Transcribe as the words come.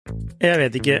Jeg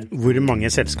vet ikke hvor mange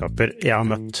selskaper jeg har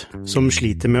møtt som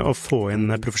sliter med å få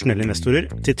inn profesjonelle investorer,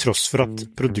 til tross for at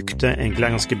produktet egentlig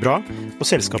er ganske bra, og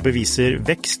selskapet viser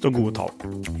vekst og gode tall.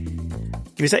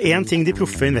 Hvis det er en ting de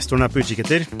proffe investorene er på utkikk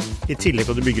etter, i tillegg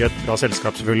til at du bygger et bra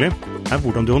selskap selvfølgelig, er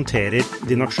hvordan du håndterer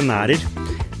dine aksjonærer,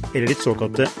 eller ditt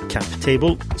såkalte cap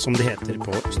table, som det heter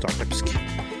på startupsk.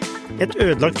 Et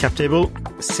ødelagt cap table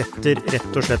setter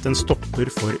rett og slett en stopper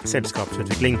for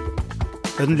selskapsutvikling.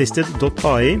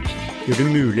 Unlisted.ai gjør det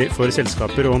mulig for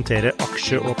selskaper å håndtere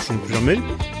aksje- og opsjonsprogrammer,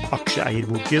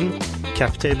 aksjeeierboken,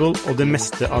 captable og det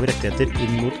meste av rettigheter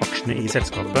inn mot aksjene i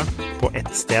selskapet på ett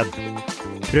sted.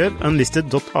 Prøv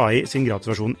Unlisted.ai sin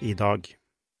gratisversjon i dag.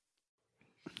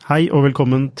 Hei og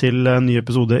velkommen til en ny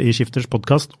episode i Skifters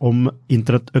podcast om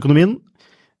internettøkonomien.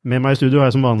 Med meg i studio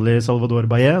er som vanlig Salvador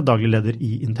Baye, daglig leder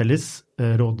i Intellis,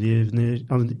 rådgivning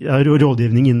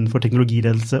innenfor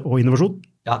teknologiledelse og innovasjon.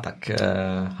 Ja, takk.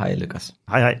 Hei, Lukas.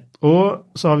 Hei.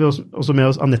 Og så har vi også med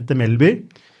oss Annette Melby,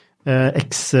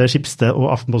 eks-Schibsted og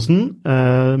Aftenposten,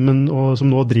 som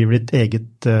nå driver ditt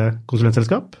eget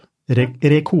konsulentselskap.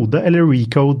 Rekode eller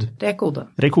Recode?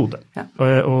 Rekode. Ja.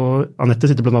 Og Annette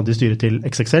sitter blant annet i styret til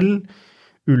XXL,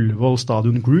 Ullevål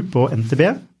Stadion Group og NTB.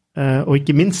 Og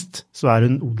ikke minst så er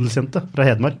hun odelsjente fra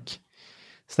Hedmark.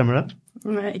 Stemmer det?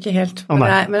 Nei, ikke helt. Men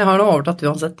jeg har noe overtatt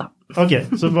uansett da. Ok,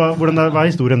 så hva er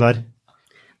historien der?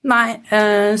 Nei,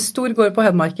 stor gård på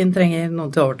Hedmarken trenger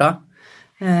noen til å overta.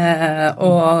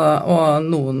 Og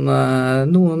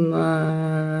noen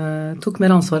tok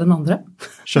mer ansvar enn andre.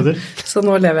 Skjønner. Så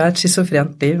nå lever jeg et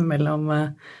schizofrent liv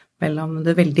mellom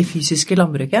det veldig fysiske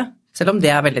landbruket, selv om det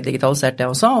er veldig digitalisert det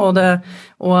også,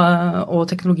 og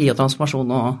teknologi og transformasjon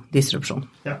og distribusjon.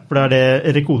 Ja, for det er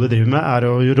det Rekode driver med, er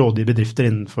å rådgi bedrifter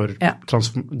innenfor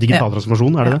digital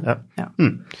transformasjon, er det det? Ja.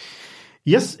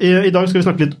 Yes, i dag skal vi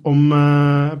snakke litt om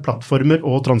plattformer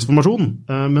og transformasjon,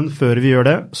 men før vi gjør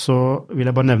det, så vil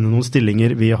jeg bare nevne noen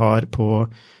stillinger vi har på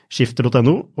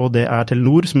skifter.no, og det er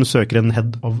Telenor som søker en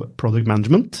Head of Product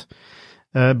Management.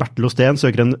 Bertel Osten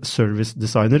søker en Service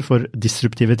Designer for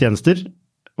disruptive tjenester,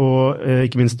 og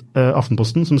ikke minst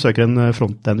Aftenposten som søker en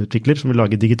front-end-utvikler som vil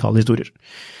lage digitale historier.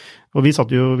 Og vi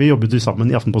jobbet jo sammen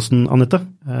i Aftenposten, Annette,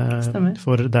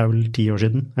 for det er vel 10 år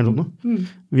siden, eller noe.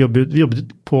 Vi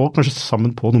jobbet kanskje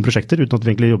sammen på noen prosjekter, uten at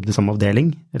vi egentlig jobbet i samme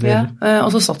avdeling. Eller? Ja,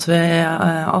 og så satt vi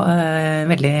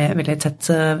veldig, veldig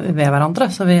tett ved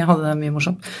hverandre, så vi hadde mye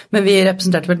morsomt. Men vi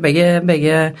representerte vel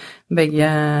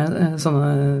begge sånne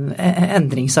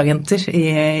endringsagenter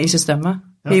i systemet.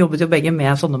 Vi jobbet jo begge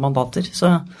med sånne mandater,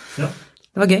 så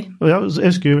det var gøy. Ja, jeg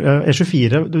husker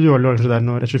E24, du var kanskje der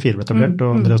når E24 ble etablert,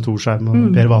 og Andreas Torsheim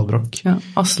og Per Valbrok. Ja,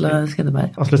 Asle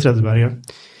Skredderberg. Ja.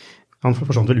 Han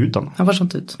forsvant vel ut, da. Han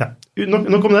forsvant ut. Ja.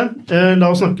 Nok om det. La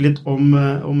oss snakke litt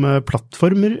om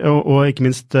plattformer, og ikke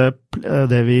minst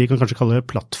det vi kan kanskje kalle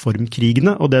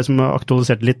plattformkrigene, og det som er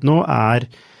aktualisert litt nå er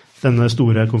denne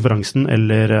store konferansen,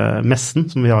 eller messen,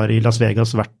 som vi har i Las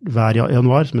Vegas hver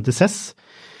januar, som heter CES.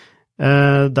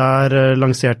 Der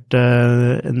lanserte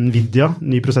Nvidia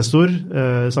ny prosessor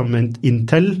sammen med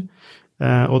Intel,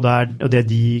 og det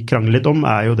de krangler litt om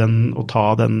er jo å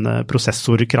ta den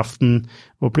prosessorkraften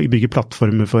og bygge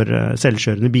plattformer for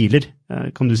selvkjørende biler.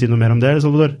 Kan du si noe mer om det,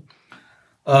 Salvador?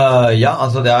 Ja,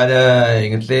 altså det er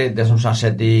egentlig det som har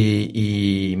skjedd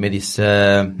med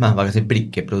disse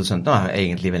brikkeprodusentene er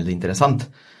egentlig veldig interessant.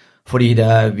 Fordi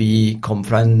vi kom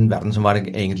fra en verden som var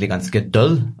egentlig ganske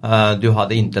døll. Du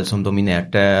hadde Intel som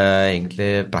dominerte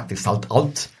egentlig praktisk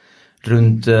alt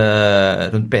rundt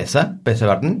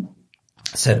PC-verden.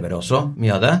 Server også,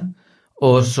 mye av det.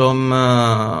 Og som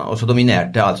også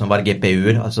dominerte alt som var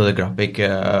GPU-er, altså Graphic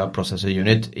Processor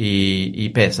Unit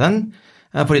i PC-en.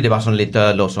 Fordi det var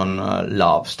lå sånn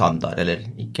lav standard, eller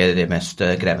ikke det mest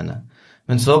krevende.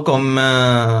 Men så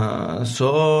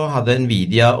hadde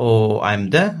Nvidia og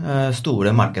AMD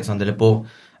store markedsandeler på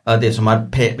det som er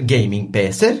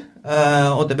gaming-PC-er,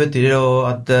 og det betyr jo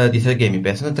at disse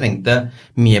gaming-PC-ene trengte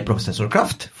mye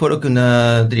prosessorkraft for å kunne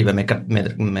drive med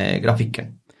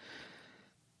grafikken.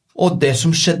 Og det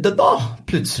som skjedde da,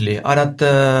 plutselig, er at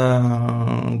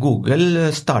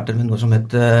Google startet med noe som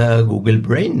heter Google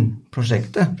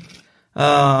Brain-prosjektet.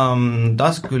 Da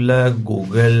skulle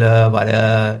Google være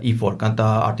i forkant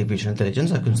av artificial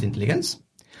intelligence, av kunstig intelligens,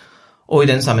 og i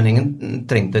den sammenhengen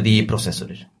trengte de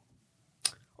prosessorer.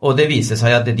 Og det viste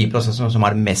seg at de prosessorene som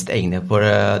var mest egnet for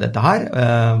dette her,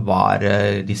 var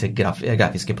disse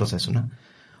grafiske prosessorene.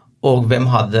 Og hvem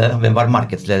var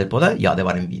markedsleder på det? Ja, det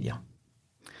var Nvidia.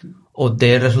 Og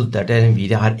det resulterte at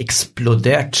Nvidia har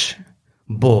eksplodert,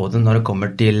 både når det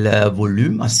kommer til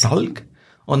volum av salg,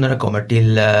 og når det kommer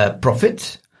til profit,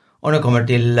 og når det kommer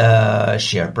til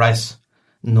share price.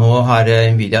 Nå har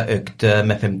Nvidia økt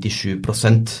med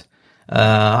 57%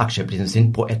 aksjeprisen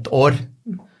sin på ett år.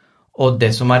 Og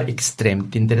det som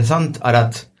ekstremt interessant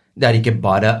at det ikke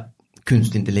bare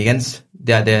kunstig intelligens,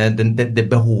 det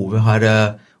behovet har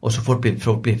også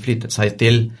forflyttet seg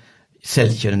til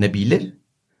selvkjørende biler,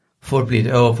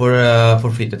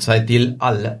 forflyttet seg til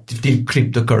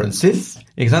cryptocurrencies,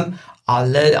 ikke sant?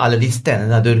 Alle de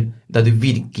stedene der du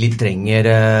virkelig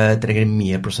trenger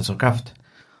mye prosessorkraft.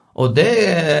 Og det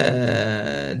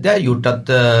har gjort at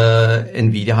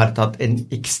Nvidia har tatt en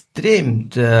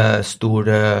ekstremt stor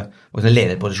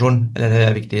lederposisjon,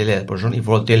 eller viktig lederposisjon i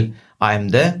forhold til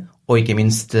AMD, og ikke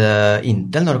minst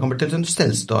Intel når det kommer til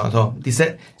altså disse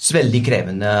veldig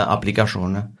krevende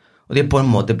applikasjonene. Og det på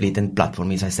en måte blitt en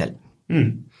plattform i seg selv.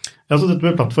 Ja, så dette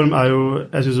med plattform jo,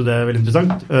 jeg synes jo det veldig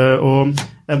interessant, og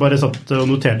jeg bare satt og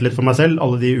noterte litt for meg selv,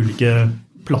 alle de ulike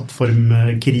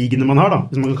plattformkrigene man har da,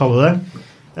 hvis man kan kalle det.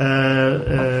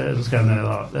 Så skal jeg ned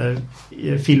da.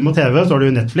 Film og TV, så har du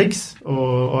jo Netflix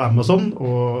og Amazon,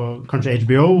 og kanskje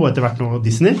HBO, og etter hvert nå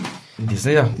Disney.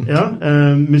 Disney, ja. Ja,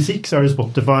 musikk, så har du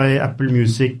Spotify, Apple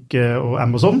Music og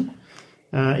Amazon.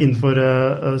 Innenfor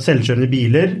selvkjørende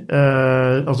biler,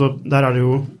 altså der det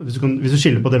jo, hvis du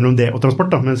skiller på det mellom det og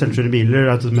transport da, men selvkjørende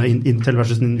biler med Intel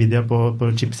versus Nvidia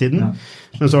på chip-siden,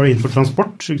 men så har du innenfor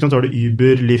transport, ikke sant? Så har du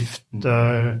Uber, Lyft,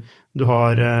 du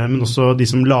har, men også de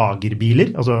som lager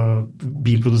biler, altså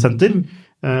bilprodusenter,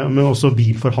 men også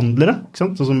bilforhandlere, ikke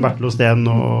sant? Sånn som Bertel og Steen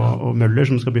og Møller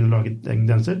som skal begynne å lage egne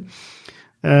tjenester.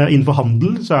 Innenfor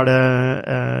handel så det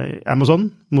Amazon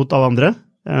mot alle andre,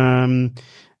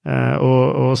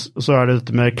 og så det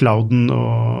dette med clouden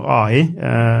og AI,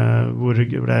 hvor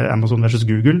det Amazon versus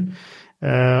Google,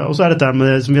 og så dette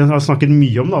med, som vi har snakket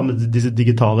mye om da, med disse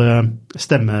digitale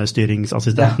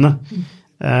stemmestyringsassistentene,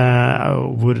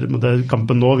 hvor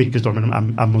kampen nå virkelig står mellom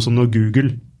Amazon og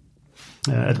Google.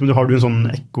 Jeg vet ikke om har du en sånn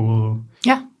ekko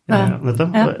dette?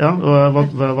 Ja, og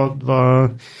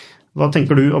hva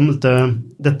tenker du om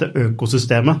dette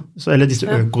økosystemet, eller disse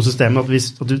økosystemene,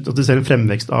 at du ser en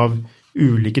fremvekst av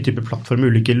ulike typer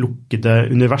plattformer, ulike lukkede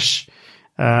univers,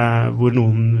 hvor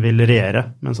noen vil regjere,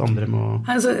 mens andre må...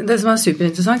 Altså, det som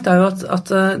superinteressant jo at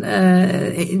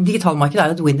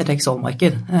digitalmarkedet et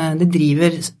winner-takes-all-marked. Det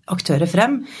driver aktører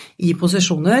frem i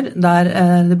posisjoner der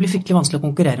det blir fryktelig vanskelig å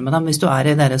konkurrere med dem hvis du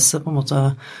i deres på en måte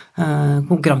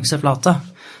konkurranseflate.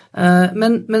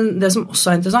 Men det som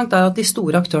også interessant at de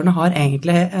store aktørene har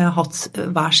egentlig hatt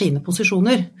hver sine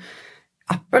posisjoner.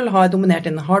 Apple har dominert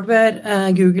innen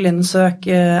hardware, Google innen søk,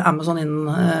 Amazon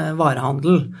innen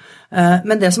varehandel.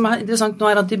 Men det som interessant nå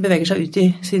at de beveger seg ut i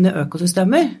sine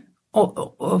økosystemer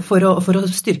for å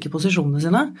styrke posisjonene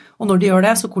sine, og når de gjør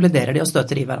det, så kolliderer de og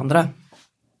støter i hverandre.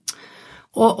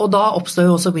 Og da oppstår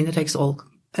jo også winner takes all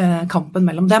kampen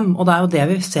mellom dem, og det jo det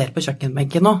vi ser på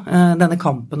kjøkkenbenken nå. Denne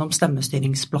kampen om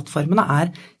stemmestyringsplattformene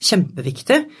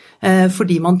kjempeviktig,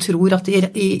 fordi man tror at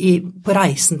på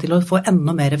reisen til å få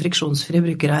enda mer friksjonsfrie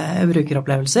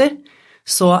brukeropplevelser,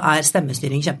 så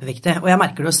stemmestyring kjempeviktig. Og jeg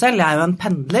merker det jo selv, jeg jo en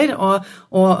pendler, og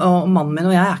mannen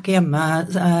min og jeg ikke hjemme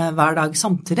hver dag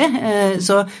samtidig,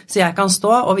 så jeg kan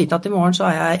stå og vite at i morgen så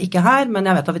jeg ikke her,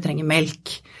 men jeg vet at vi trenger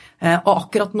melk. Og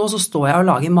akkurat nå så står jeg og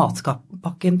lager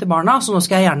matpakken til barna, så nå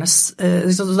skal jeg gjerne,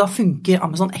 da funker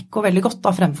Amazon Echo veldig godt da,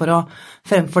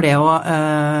 fremfor det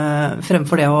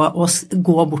å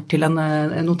gå bort til en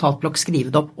notatblokk, skrive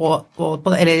det opp,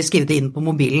 eller skrive det inn på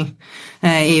mobilen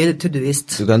i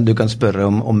To-Do-ist. Du kan spørre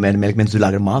om mer melk mens du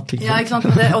lager mat, liksom. Ja, ikke sant,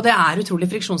 og det utrolig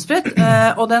friksjonsfritt,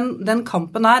 og den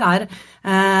kampen er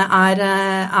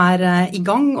i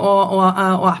gang, og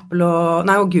Apple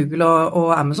og Google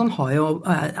og Amazon har jo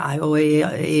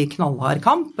i knallhard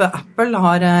kamp. Apple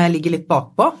ligger litt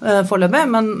bakpå foreløpig,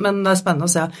 men det spennende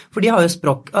å se, for de har jo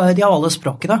alle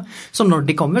språkene, så når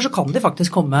de kommer, så kan de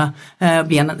faktisk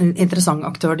bli en interessant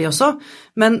aktør de også.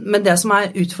 Men det som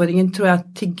utfordringen, tror jeg,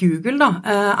 til Google da,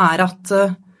 at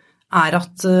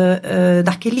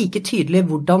det ikke like tydelig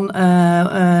hvordan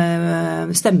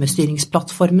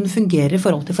stemmestyringsplattformen fungerer i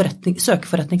forhold til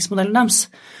søkeforretningsmodellen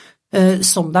deres.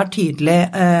 Som det tydelig,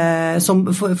 som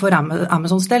for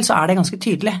Amazons del, så det ganske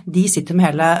tydelig. De sitter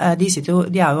med de jo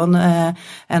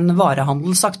en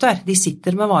varehandelsaktør. De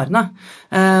sitter med varene.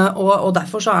 Og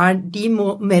derfor så de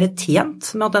mer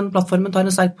tjent med at den plattformen tar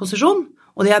en sterk posisjon,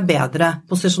 og de bedre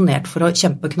posisjonert for å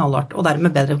kjempe knallhardt, og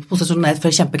dermed bedre posisjonert for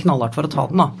å kjempe knallhardt for å ta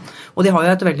den da. Og de har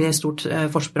jo et veldig stort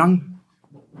forsprang.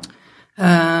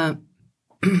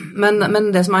 Men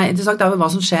det som interessant jo hva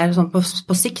som skjer sånn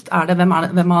på sikt, hvem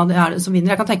av det som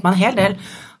vinner. Jeg kan tenke meg en hel del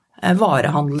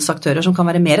varehandelsaktører som kan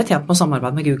være mer tjent med å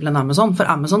samarbeide med Google enn Amazon, for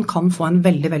Amazon kan få en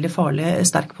veldig, veldig farlig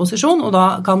sterk posisjon, og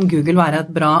da kan Google være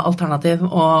et bra alternativ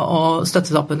å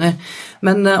støtte opp under.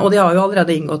 Og de har jo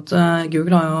allerede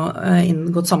Google har jo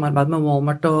inngått samarbeid med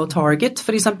Walmart og Target,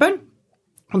 for eksempel.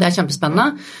 Og det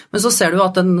kjempespennende, men så ser du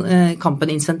at den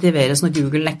kampen insentiveres når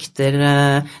Google nekter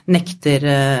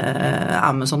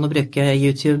Amazon å bruke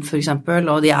YouTube for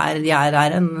eksempel, og det er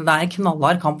en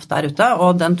knallhard kamp der ute,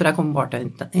 og den tror jeg kommer bare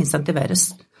til å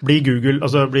insentiveres.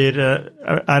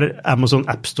 Er Amazon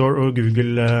App Store og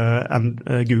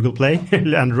Google Play,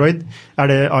 eller Android, er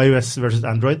det iOS versus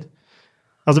Android?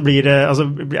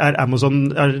 Er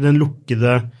Amazon den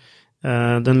lukkede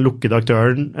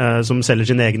aktøren som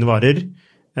selger sine egne varer,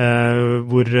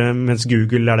 mens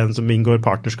Google er den som inngår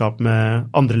partnerskap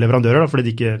med andre leverandører, fordi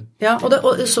de ikke... Ja, og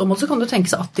i så måte så kan du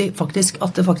tenke seg at det faktisk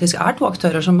er to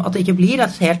aktører, at det ikke blir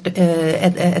et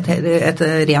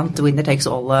rent winner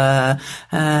takes all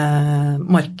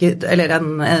marked, eller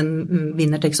en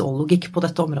winner takes all logikk på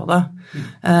dette området.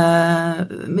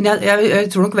 Men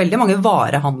jeg tror nok veldig mange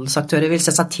varehandelsaktører vil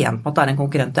se seg tjent på at det er en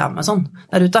konkurrent til Amazon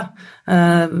der ute.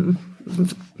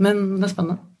 Men det er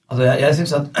spennende. Altså, jeg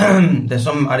synes at det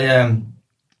som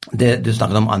det du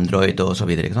snakket om Android og så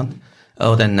videre, ikke sant?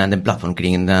 Og den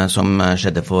plattformkringen som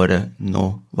skjedde for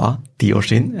 10 år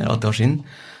siden, eller 8 år siden.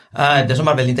 Det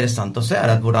som veldig interessant å se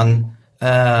at hvordan,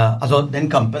 altså den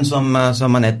kampen som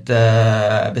Anette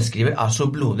beskriver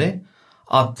så blodig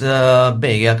at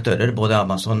begge aktører, både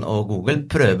Amazon og Google,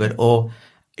 prøver å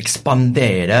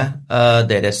ekspandere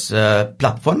deres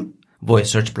plattform,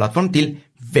 voice search plattform, til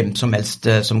hvem som helst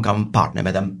som kan partner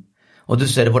med dem. Og du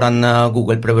ser hvordan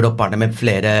Google prøver å partner med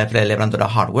flere leverandører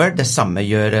av hardware. Det samme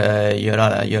gjør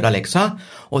Alexa,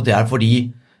 og det fordi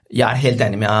jeg er helt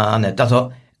enig med Anette.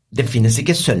 Altså, det finnes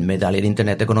ikke sølvmedaljer i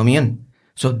internetøkonomien.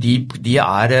 Så de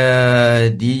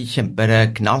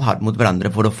kjemper knallhardt mot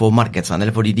hverandre for å få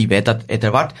markedsandeler, fordi de vet at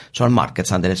etter hvert så er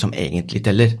markedsandeler som egentlig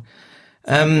teller.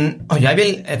 Og jeg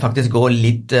vil faktisk gå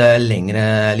litt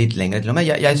lengre til og med.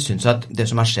 Jeg synes at det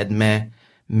som har skjedd med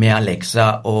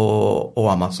Alexa og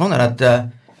Amazon at,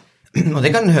 og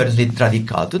det kan høres litt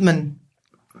radikalt ut, men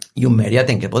jo mer jeg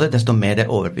tenker på det, desto mer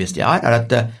overbevist jeg er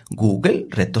at Google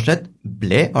rett og slett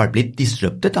har blitt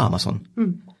disruptet av Amazon.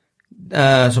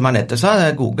 Som Anette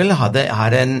sa, Google har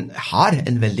en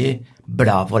veldig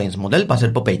bra forretningsmodell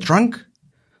basert på PageRank,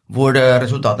 hvor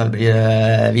resultatene blir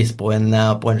vist på en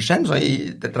skjerm, så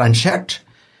rangert.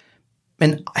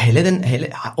 Men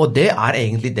og det er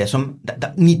egentlig det som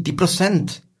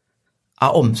 90%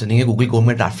 av omsetningen Google går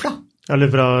med derfra. Eller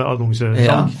fra annonser.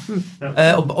 Ja.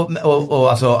 Og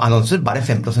altså annonser, bare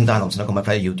 5% av annonsene kommer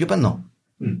fra YouTube nå.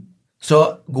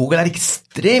 Så Google er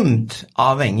ekstremt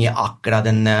avhengig av akkurat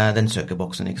den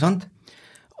søkeboksen, ikke sant?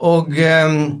 Og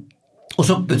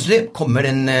så plutselig kommer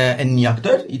en ny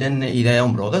aktør i det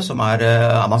området, som er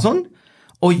Amazon,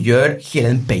 og gjør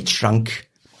hele den PageRank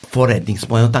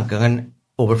forretningsmåten og tankegangen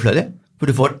overflødig, for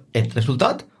du får et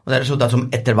resultat, og det er et resultat som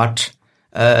etter hvert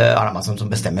er Amazon som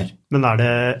bestemmer. Men det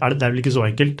er vel ikke så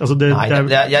enkelt? Altså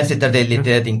jeg setter det litt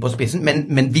ting på spissen,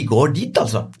 men vi går dit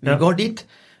altså. Vi går dit,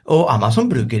 og Amazon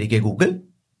bruker ikke Google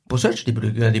på search, de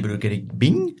bruker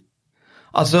Bing.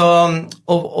 Altså,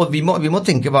 og vi må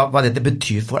tenke hva dette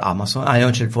betyr for Amazon,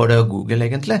 for Google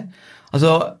egentlig.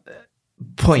 Altså,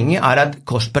 poenget er at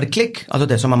kost per klikk, altså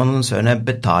det som annonsørene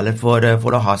betaler for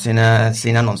å ha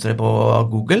sine annonser på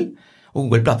Google og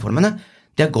Google-plattformene,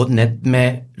 det har gått ned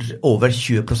med over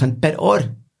 20% per år.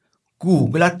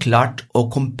 Google har klart å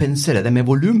kompensere det med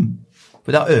volum,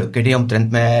 for da øker de omtrent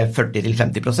med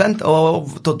 40-50%, og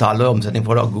totale omsetning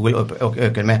for Google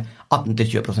øker med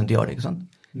 18-20% i år, ikke sant?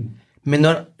 Men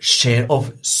når share of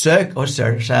søk og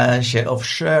share of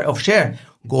share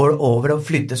går over og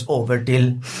flyttes over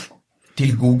til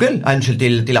Google,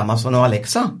 til Amazon og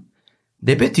Alexa,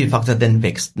 det betyr faktisk at den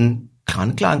veksten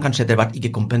kanskje etter hvert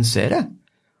ikke kompensere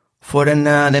for den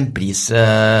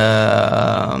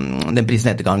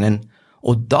prisnedgangen.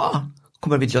 Og da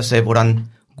kommer vi til å se hvordan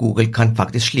Google kan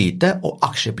faktisk slite, og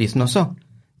aksjeprisen også.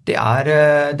 Det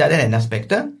er det ene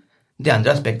aspektet. Det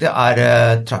andre aspektet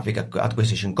er traffic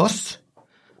acquisition cost.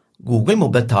 Google må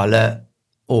betale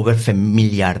over $5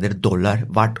 milliarder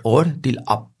hvert år til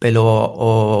Apple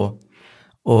og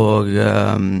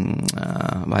hva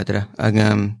heter det?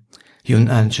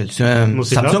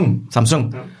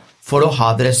 Samsung. Ja. For å ha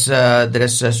deres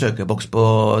søkeboks på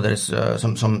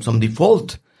som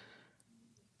default.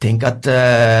 Tenk at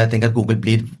Google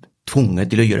blir tvunget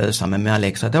til å gjøre det samme med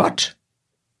Alexa etter hvert.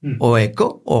 Og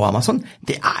Echo og Amazon.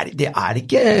 Det er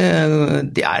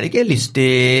ikke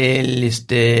lystig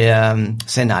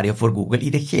scenario for Google i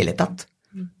det hele tatt.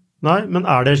 Nei, men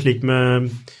det slik med,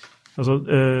 altså,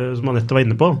 som Anette var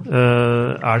inne på,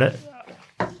 det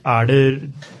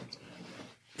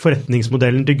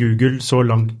forretningsmodellen til Google så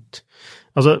langt,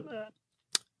 altså,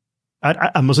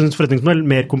 Amazons forretningsmodell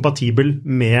mer kompatibel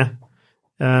med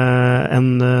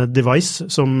en device,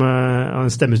 en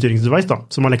stemmestyringsdevice da,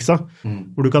 som Alexa,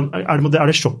 hvor du kan,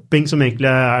 det shopping som egentlig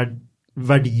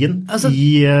verdien altså,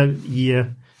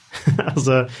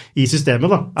 i systemet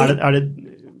da? Er det?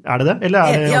 Eller det?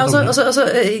 Ja, altså,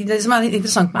 det som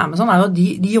interessant med Amazon jo at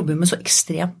de jobber med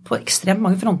på ekstremt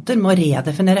mange fronter med å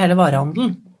redefinere hele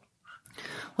varehandelen.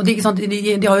 Og de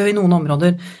har jo i noen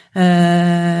områder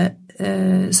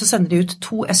så sender de ut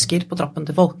 2 esker på trappen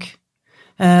til folk.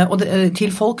 Og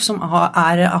til folk som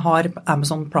har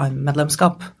Amazon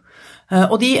Prime-medlemskap.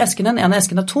 Og de eskene, den ene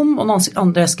esken tom, og den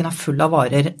andre esken full av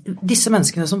varer. Disse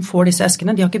menneskene som får disse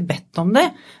eskene, de har ikke bedt om det.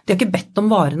 De har ikke bedt om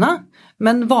varene,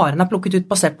 men varene plukket ut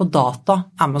basert på data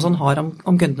Amazon har om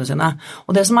kundene sine.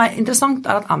 Og det som interessant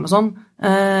at Amazon,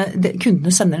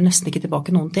 kundene sender nesten ikke tilbake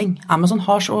noen ting. Amazon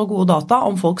har så gode data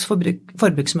om folks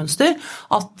forbruksmønster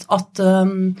at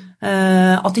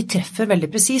de treffer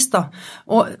veldig presist da.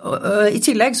 Og i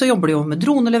tillegg så jobber de jo med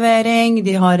dronelevering,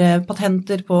 de har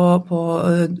patenter på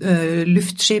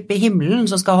luftskip i himmelen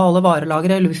som skal holde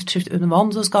varelagre, luftskip under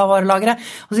vann som skal ha varelagre.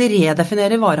 Altså de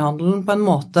redefinerer varehandelen på en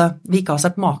måte vi ikke har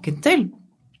sett maken til.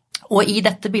 Og i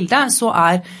dette bildet så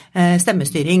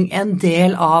stemmestyring en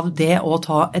del av det å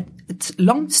ta et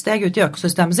langt steg ut i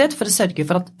økosystemet sitt for å sørge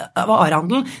for at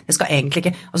varehandelen, det skal egentlig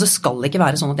ikke, altså skal ikke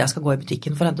være sånn at jeg skal gå i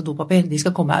butikken for å hente dopapir, de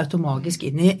skal komme automatisk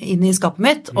inn i skapet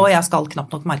mitt, og jeg skal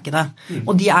knapt nok merke det.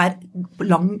 Og de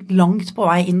langt på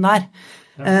vei inn der.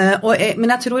 Men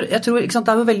jeg tror ikke sant,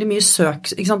 det jo veldig mye søk,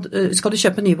 ikke sant, skal du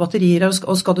kjøpe nye batterier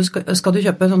og skal du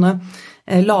kjøpe sånne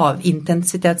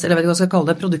lavintensitets, eller vet du hva jeg skal kalle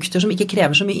det, produkter som ikke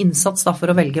krever så mye innsats da, for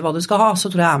å velge hva du skal ha, så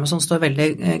tror jeg Amazon står veldig,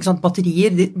 ikke sant,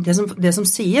 batterier, det som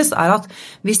sies at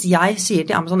hvis jeg sier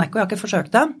til Amazon Echo, jeg har ikke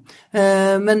forsøkt det,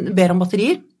 men ber om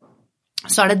batterier,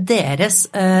 så det deres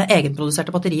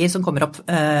egenproduserte batterier som kommer opp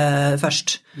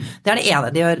først. Det det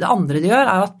ene de gjør. Det andre de gjør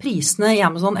at prisene i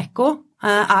Amazon Echo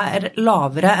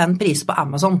lavere enn pris på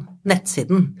Amazon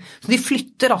nettsiden. Så de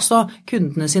flytter altså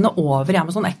kundene sine over i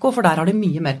Amazon Echo, for der har de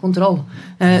mye mer kontroll.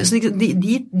 Så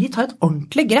de tar et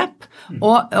ordentlig grep,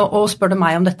 og spør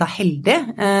meg om dette heldig.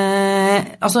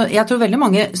 Altså, jeg tror veldig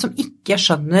mange som ikke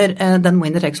skjønner den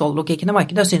winner-takes-all-logikken i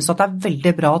markedet, synes at det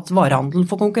veldig bra at varehandel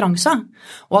får konkurranse,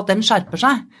 og at den skjerper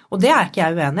seg. Og det ikke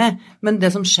jeg uenig i, men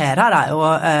det som skjer her jo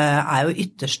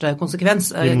ytterste konsekvens,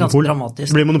 ganske dramatisk.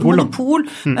 Det blir monopol,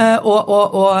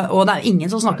 og det ingen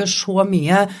som snakker så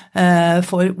mye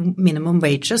for minimum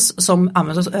wages som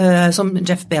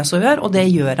Jeff Bezos gjør, og det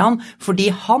gjør han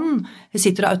fordi han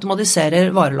sitter og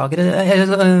automatiserer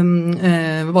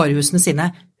varehusene sine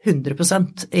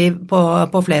 100%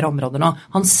 på flere områder nå.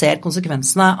 Han ser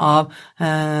konsekvensene av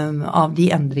de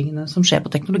endringene som skjer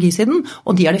på teknologisiden,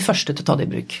 og de de første til å ta det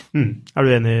i bruk. Du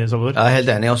enig, Salvador? Jeg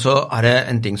helt enig, og så det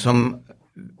en ting som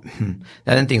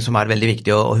veldig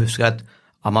viktig å huske, at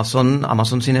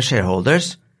Amazon sine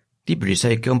shareholders, de bryr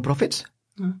seg ikke om profits.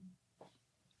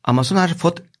 Amazon har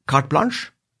fått carte blanche.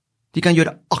 De kan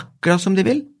gjøre akkurat som de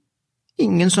vil.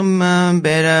 Ingen som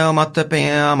ber om at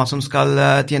Amazon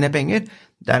skal tjene penger.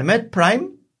 Dermed Prime.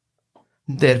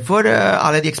 Derfor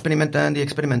alle de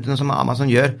eksperimentene som Amazon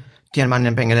gjør, tjener man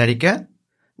penger eller ikke.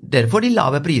 Derfor de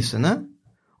lave prisene.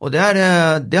 Og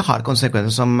det har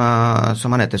konsekvenser som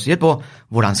man ettersier på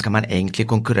hvordan skal man egentlig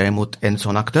konkurrere mot en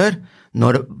sånn aktør,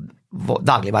 når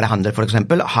dagligvarehandel for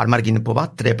eksempel har marginer på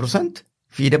 3%,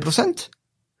 4%.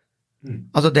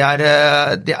 Altså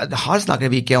her snakker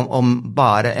vi ikke om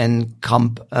bare en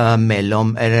kamp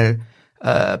mellom eller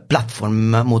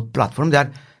plattform mot plattform,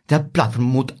 det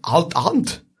plattform mot alt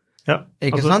annet. Ja,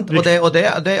 ikke sant? Og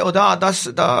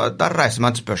da reiser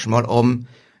man et spørsmål om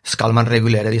skal man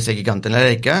regulere disse gigantene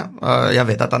eller ikke? Jeg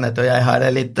vet at Anette og jeg har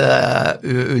litt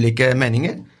ulike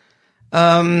meninger.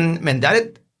 Men det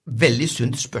et veldig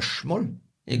sunt spørsmål,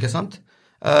 ikke sant?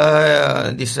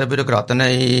 Disse byråkratene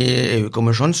i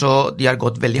EU-kommisjonen, så de har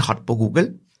gått veldig hardt på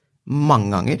Google,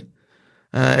 mange ganger.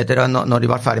 Når de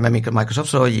var ferdig med Microsoft,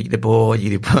 så gikk de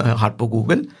hardt på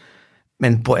Google.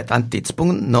 Men på et eller annet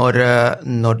tidspunkt,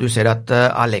 når du ser at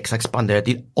Alexa ekspanderer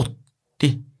til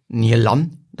 80 nye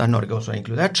land, der Norge også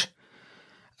inkludert,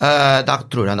 da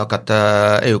tror jeg nok at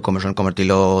EU-kommisjonen kommer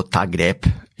til å ta grep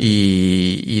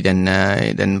i den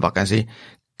hva kan jeg si,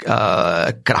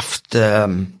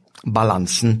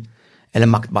 kraftbalansen, eller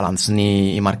maktbalansen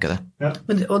i markedet. Ja.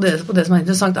 Og det som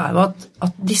interessant jo at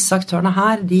disse aktørene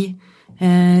her,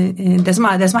 det som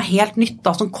er helt nytt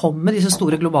da, som kommer med disse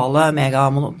store globale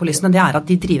megamonopolisene, det at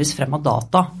de drives frem av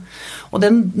data. Og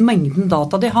den mengden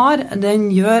data de har, den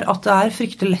gjør at det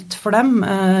fryktelig lett for dem.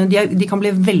 De kan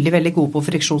bli veldig, veldig gode på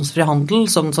friksjonsfri handel,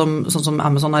 sånn som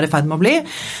Amazon I ferd med å bli,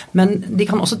 men de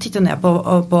kan også titte ned på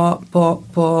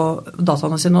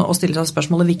dataene sine og stille seg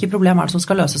spørsmålet hvilke problemer det som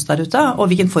skal løses der ute, og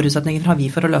hvilke forutsetninger har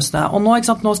vi for å løse det. Og nå,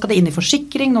 ikke sant, nå skal det inn I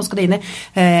forsikring, nå skal det inn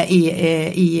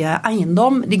I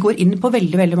eiendom, de går inn på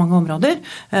veldig, veldig mange områder,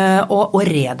 og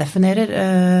redefinerer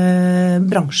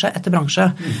bransje etter bransje.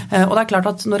 Og det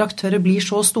klart at når aktører blir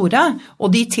så store, og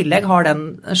de I tillegg har den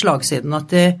slagsiden at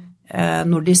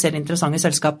når de ser interessante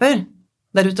selskaper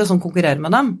der ute som konkurrerer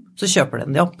med dem, så kjøper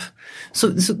de opp. Så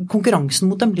konkurransen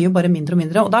mot dem blir jo bare mindre og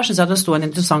mindre, og der synes jeg det stod en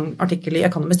interessant artikkel I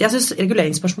Economist. Jeg synes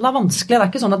reguleringsspørsmålet vanskelig, det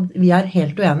ikke sånn at vi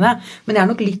helt uenige, men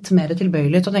jeg nok litt mer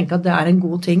tilbøyelig til å tenke at det en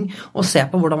god ting å se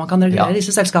på hvordan man kan regulere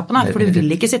disse selskapene, for du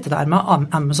vil ikke sitte der med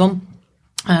Amazon,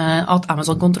 at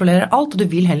Amazon kontrollerer alt, og du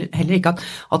vil heller ikke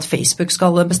at Facebook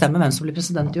skal bestemme hvem som blir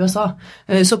president I USA.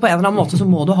 Så på en eller annen måte så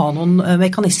må du ha noen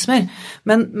mekanismer.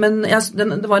 Men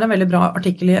det var en veldig bra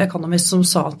artikkel I Economist som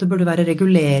sa at det burde være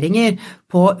reguleringer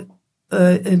på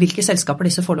hvilke selskaper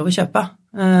disse får lov å kjøpe.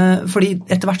 Fordi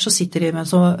etter hvert så sitter de med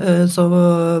så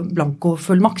blanko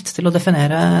full makt til å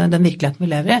definere den virkeligheten vi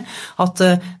lever I, at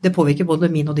det påvirker både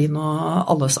min og din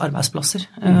og alles arbeidsplasser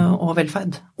og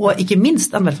velferd. Og ikke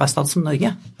minst en velferdsstat som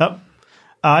Norge. Ja.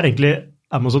 Egentlig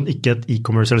Amazon ikke et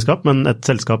e-commerce-selskap, men et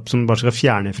selskap som bare skal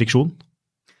fjerne friksjon?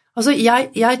 Altså,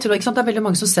 jeg tror ikke sant, det veldig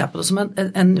mange som ser på det som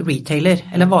en retailer,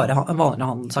 eller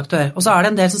varehandelsaktør. Og så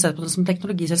det en del som ser på det som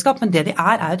teknologiselskap, men det de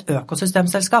et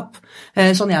økosystemselskap.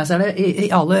 Sånn jeg ser det I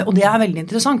alle, og det veldig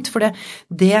interessant, for da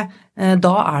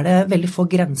det veldig få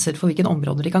grenser for hvilke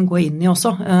områder de kan gå inn I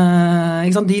også.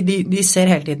 Ikke sant? De ser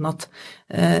hele tiden at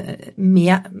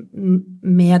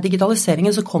med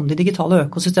digitaliseringen så kom de digitale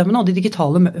økosystemene, og de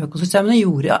digitale økosystemene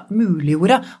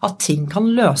muliggjorde at ting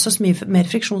kan løses mye mer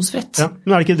friksjonsfritt. Ja,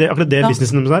 men det ikke akkurat det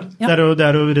businessen deres Ja. Det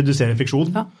å redusere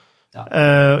friksjon. Ja.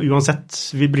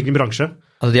 Uansett hvilken bransje.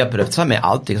 Altså, de har prøvd seg med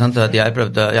alt, ikke sant? De har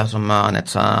prøvd, som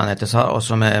Anette sa,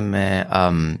 også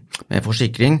med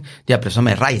forsikring. De har prøvd seg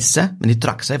med reise, men de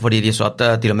trakk seg, fordi de så at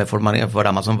til og med for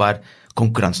Amazon var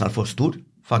konkurransen for stor,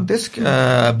 faktisk.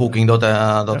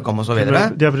 Booking.com og så videre.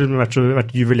 De har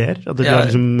vært juveler, at de har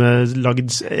liksom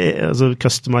laget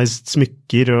customized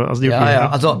smykker. Og,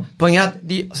 altså, poenget at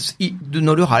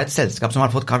når du har et selskap som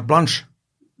har fått carte blanche,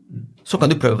 så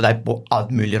kan du prøve deg på alt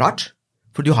mulig rart.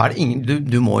 For du har ingen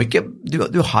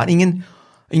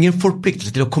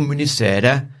forpliktelse til å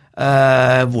kommunisere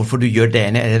hvorfor du gjør det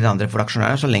ene eller det andre for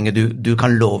aksjonærer, så lenge du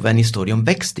kan love en historie om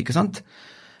vekst, ikke sant?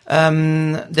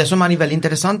 Det som veldig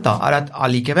interessant da, at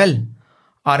allikevel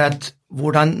at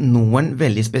hvordan noen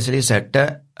veldig spesialiserte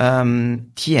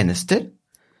tjenester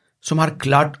som har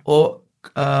klart å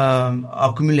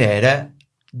akkumulere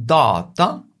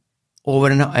data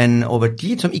over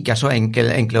tid, som ikke så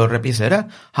enkle å replisere,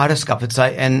 har skaffet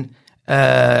seg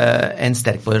en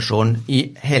sterk posisjon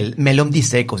mellom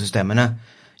disse ekosystemene.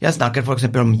 Jeg snakker for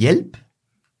eksempel om hjelp.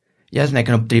 Jeg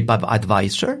snakker om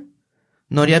TripAdvisor.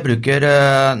 Når jeg bruker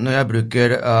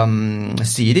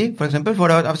Siri, for eksempel,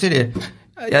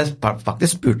 jeg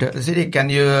faktisk spurte Siri, can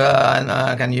you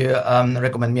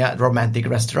recommend me a romantic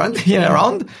restaurant here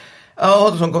around?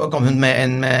 Og så kom hun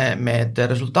med et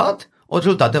resultat. Og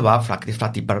resultatet var faktisk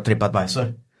fra TripAdvisor,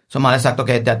 som hadde sagt, ok,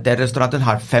 det restauranten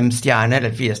har 5 stjerner,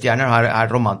 eller 4 stjerner,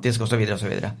 romantisk, og så videre, og så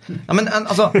videre. Ja, men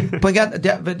altså, poenget,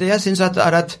 det jeg synes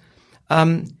at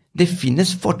det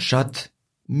finnes fortsatt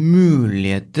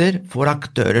muligheter for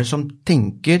aktører som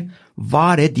tenker,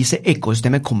 hva det disse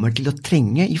ekosystemer kommer til å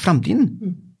trenge I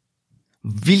fremtiden?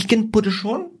 Hvilken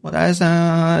posisjon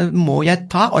må jeg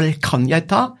ta, eller kan jeg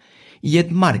ta, I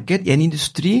et marked, I en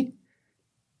industri,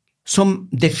 som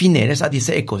defineres av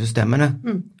disse ekosystemene.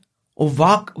 Og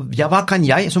hva kan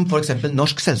jeg, som for eksempel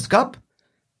norsk selskap,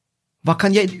 hva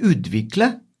kan jeg utvikle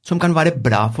som kan være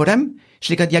bra for dem,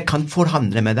 slik at jeg kan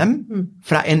forhandle med dem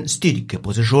fra en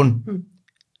styrkeposisjon?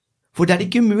 For det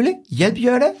ikke umulig. Hjelp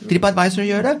gjør det, TripAdvisor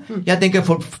gjør det. Jeg tenker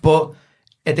på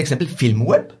et eksempel,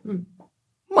 Filmweb.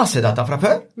 Masse data fra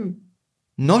før.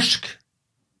 Norsk.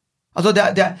 Altså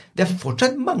det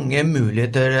fortsatt mange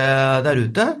muligheter der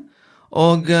ute.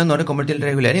 Og når det kommer til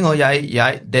regulering, og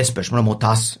det spørsmålet må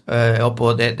tas,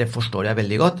 og det forstår jeg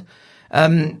veldig godt.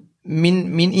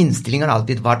 Min innstilling har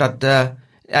alltid vært at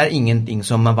det ingenting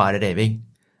som varer evig.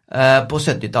 På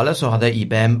 70-tallet så hadde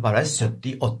IBM bare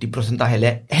 70-80% av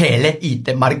hele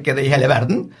IT-markedet I hele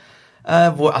verden.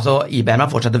 IBM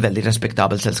fortsatt et veldig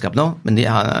respektabelt selskap nå, men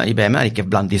IBM ikke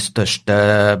blant de største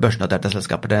børsnoterte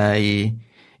selskapene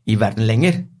i verden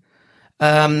lenger.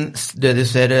 Det du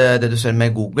ser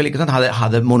med Google, ikke sant,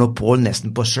 hadde monopol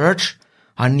nesten på search,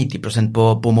 har 90%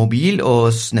 på mobil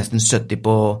og nesten 70%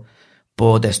 på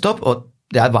desktop, og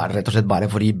det var rett og slett bare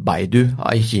fordi Baidu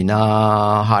i Kina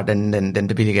har den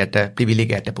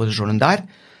privilegerte posisjonen der.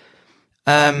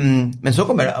 Men så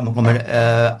kommer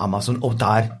Amazon og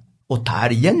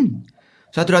tar igjen.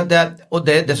 Så jeg tror at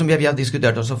det som vi har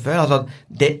diskutert også før, altså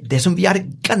det som vi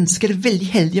ganske veldig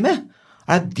heldige med,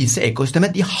 at disse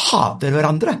ekosystemene, de hater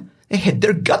hverandre. Det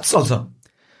heter guts, altså.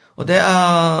 Og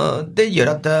det gjør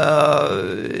at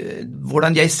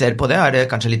hvordan jeg ser på det, det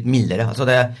kanskje litt mildere. Altså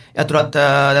jeg tror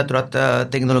at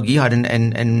teknologi har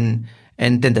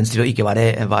en tendens til å ikke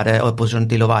være opposisjon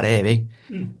til å være evig.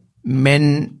 Men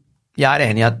jeg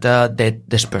enig i at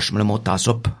det spørsmålet må tas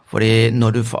opp, fordi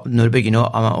når du begynner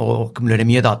å akkumulere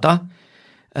mye data,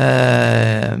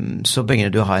 så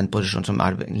begynner du å ha en posisjon som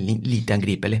lite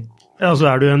angripelig. Ja,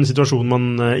 så du i en situasjon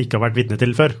man ikke har vært vitne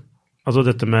til før. Altså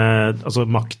dette med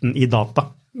makten i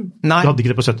data. Nei. Du hadde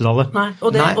ikke det på 70-tallet. Nei,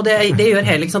 og det gjør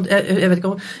hele, ikke sant, jeg vet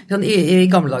ikke om, i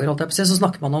gamle dager holdt jeg på å si, så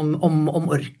snakker man om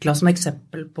Orkla som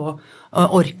eksempel på,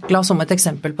 Orkla som et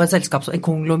eksempel på et selskap, en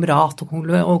konglomerat, og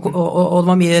det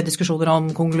var mye diskusjoner om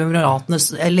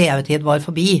konglomeratenes levetid var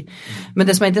forbi.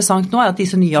 Men det som er interessant nå at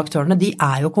disse nye aktørene, de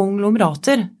jo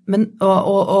konglomerater, men,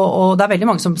 og det veldig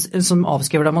mange som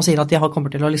avskriver dem og sier at de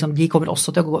kommer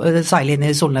også til å seile inn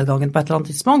i solnedgangen på et eller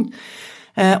annet tidspunkt.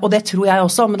 Og det tror jeg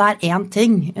også, men det en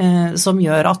ting som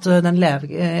gjør at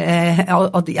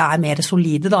at de mer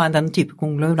solide da, enn den type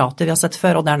konglomerater vi har sett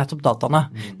før, og det nettopp dataene.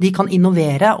 De kan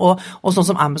innovere, og sånn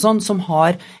som Amazon, som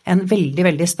har en veldig,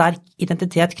 veldig sterk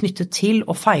identitet knyttet til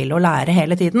å feile og lære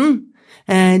hele tiden,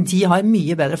 de har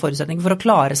mye bedre forutsetninger for å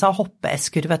klare seg å hoppe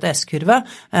S-kurve etter S-kurve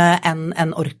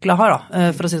enn Orkla har, da,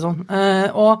 for å si sånn.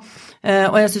 Og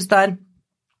jeg synes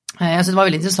det var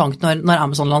veldig interessant når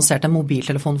Amazon lanserte en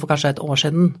mobiltelefon for kanskje et år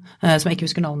siden, som jeg ikke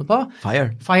husker navnet på.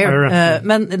 Fire.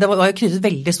 Men det var jo knyttet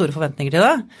veldig store forventninger til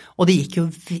det, og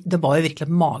det var jo virkelig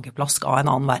et mageplask av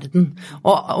en annen verden.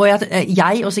 Og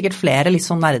jeg og sikkert flere litt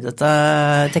sånn nerdete,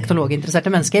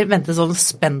 teknologinteresserte mennesker ventet sånn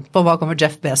spent på hva kommer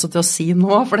Jeff Bezos til å si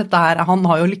nå, for han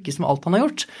har jo lykkes med alt han har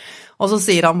gjort. Og så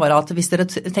sier han bare at hvis dere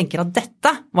tenker at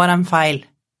dette var en feil,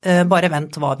 bare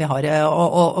vent hva vi har,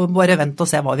 og bare vent og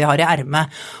se hva vi har i ermet.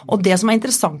 Og det som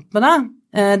interessant med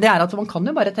det at man kan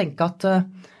jo bare tenke at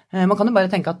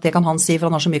det kan han si, for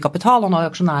han har så mye kapital, han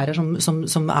har aksjonærer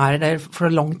som der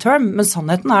for long term, men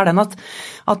sannheten den at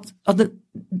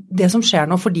det som skjer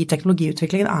nå fordi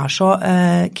teknologiutviklingen så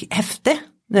heftig,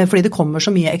 fordi det kommer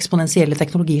så mye eksponentielle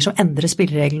teknologier som endrer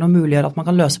spillereglene og muliggjør at man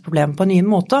kan løse problemet på en ny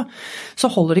måte, så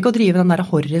holder det ikke å drive den der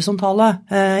horisontale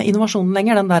innovasjonen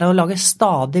lenger, den der å lage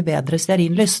stadig bedre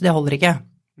stearinlys, det holder ikke.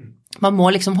 Man må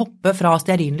liksom hoppe fra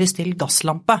stearinlys til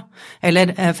gasslampe,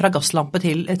 eller fra gasslampe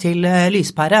til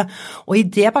lyspære. Og i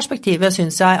det perspektivet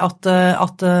synes jeg at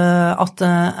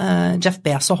Jeff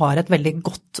Bezos har et veldig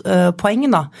godt poeng,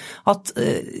 da. At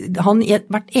han i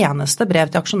hvert eneste brev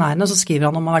til aksjonærene så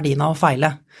skriver han om verdien av å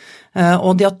feile.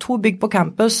 Og de har 2 bygg på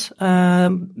campus,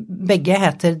 begge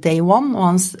heter Day One,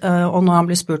 og når han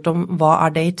blir spurt om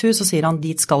hva Day 2, så sier han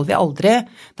dit skal vi aldri,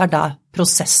 det der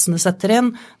prosessene setter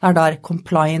inn, det der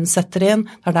compliance setter inn,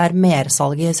 det der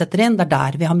mersalget setter inn, det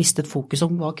der vi har mistet fokus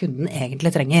om hva kunden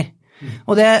egentlig trenger.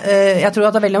 Og jeg tror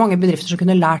at det veldig mange bedrifter som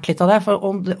kunne lært litt av det,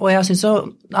 og jeg synes jo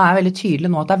det veldig tydelig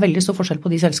nå at det veldig stor forskjell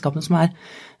på de selskapene som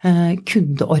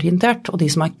kundeorientert, og de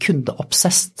som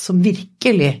kundeobsessed, som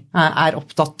virkelig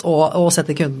opptatt å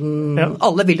sette kunden,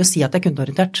 alle vil jo si at det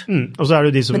kundeorientert. Og så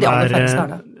det jo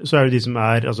de som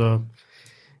altså,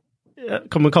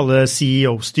 kan man kalle det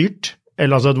CEO-styrt,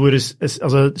 eller altså hvor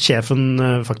sjefen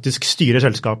faktisk styrer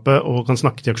selskapet og kan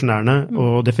snakke til aksjonærene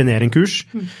og definere en kurs,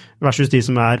 versus de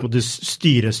som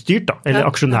styrestyrt, da, eller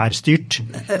aksjonærstyrt.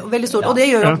 Veldig stort, og det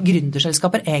gjør at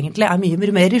gründerselskaper egentlig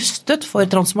mye mer rustet for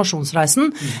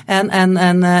transformasjonsreisen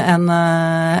enn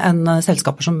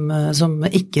selskaper som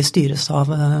ikke styres av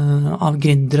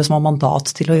gründere som har mandat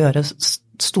til å gjøre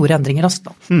store endringer raskt.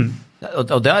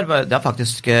 Og det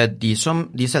faktisk de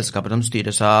selskaper som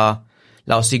styres av,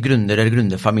 la oss si gründere eller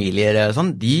gründerfamilier,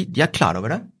 sånn, de klar over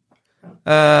det.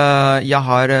 Nå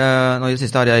i det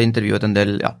siste har jeg intervjuet en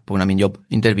del, på grunn av min jobb,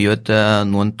 intervjuet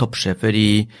noen toppsjefer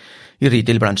i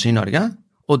retail-bransjen i Norge,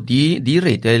 og de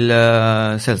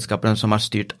retail-selskapene som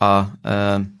styrt av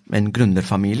en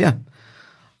gründerfamilie,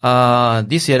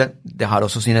 de sier at det har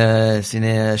også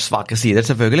sine svake sider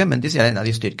selvfølgelig, men de sier at en av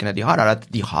de styrkene de har at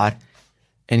de har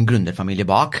en gründerfamilie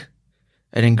bak,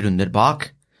 eller en gründer bak,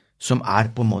 som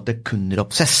på en måte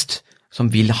kundeobsessed, som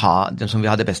vil ha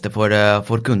det beste for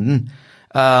kunden.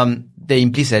 Det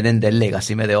impliserer en del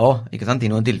legacy med det også, ikke sant,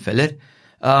 i noen tilfeller.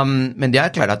 Men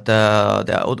det klart at,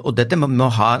 og dette må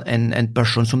ha en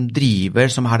person som driver,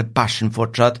 som har passion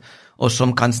fortsatt, og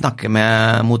som kan snakke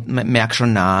med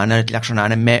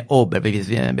aksjonærene med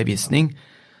overbevisning.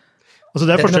 Altså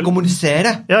det å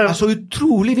kommunisere så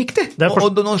utrolig viktig,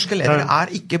 og de norske ledere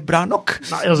ikke bra nok.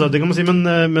 Nei, altså det kan man si,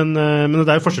 men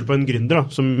det jo forskjell på en gründer da,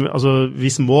 som, altså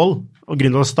hvis mål, og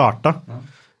gründeren startet,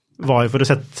 var jo for å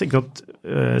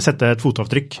sette et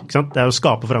fotavtrykk, ikke sant? Det å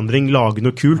skape forandring, lage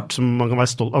noe kult som man kan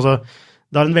være stolt, altså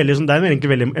det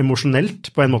egentlig veldig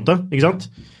emosjonelt på en måte, ikke sant?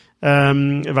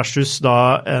 Versus da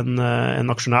en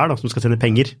aksjonær da, som skal tjene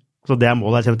penger. Så det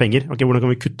målet å tjene penger. Okay, hvordan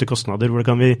kan vi kutte kostnader?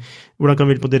 Hvordan kan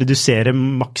vi redusere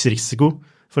maksrisiko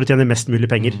for å tjene mest mulig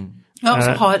penger? Ja, og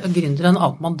så har gründere en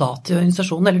annen mandat i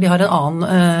organisasjonen, eller de har en annen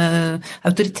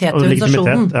autoritet i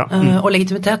organisasjonen og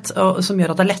legitimitet, som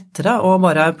gjør at det lettere å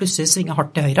bare plutselig svinge hardt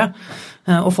til høyre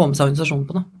og få med seg organisasjonen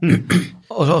på det.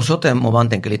 Og så må man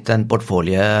tenke litt den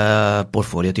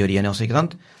portfolioteorien også, ikke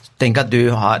sant? Tenk at du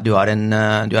er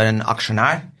en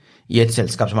aksjonær i et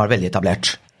selskap som veldig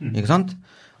etablert, ikke sant?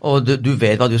 Og du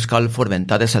vet hva du skal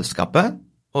forvente av det selskapet,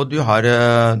 og du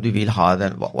vil ha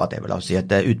et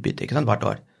utbytte, ikke sant, hvert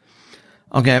år.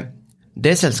 Ok,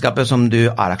 det selskapet som du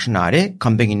er aksjonær i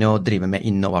kan begynne å drive med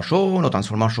innovasjon og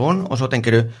transformasjon, og så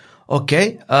tenker du, ok,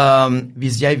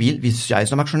 hvis jeg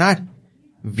som aksjonær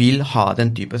vil ha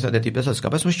det type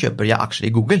selskapet, så kjøper jeg aksjer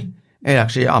i Google, eller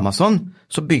aksjer i Amazon,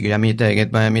 så bygger jeg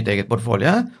mitt eget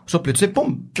portfolio, og så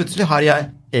plutselig har jeg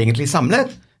egentlig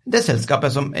samlet det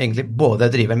selskapet som egentlig både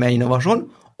driver med innovasjon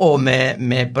og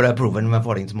med proven med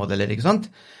forretningsmodeller, ikke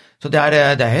sant? Så det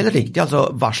er helt riktig,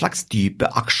 altså hva slags type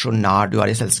aksjonær du er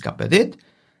i selskapet ditt,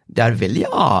 det er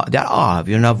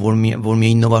avgjørende av hvor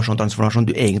mye innovasjon og transformasjon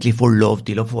du egentlig får lov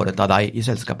til å foreta deg i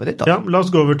selskapet ditt. Ja, la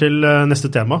oss gå over til neste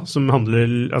tema, som handler,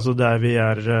 altså der vi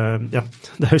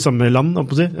det jo samme land, å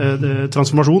si,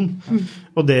 transformasjon,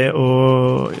 og det å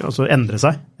altså endre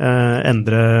seg,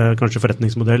 endre kanskje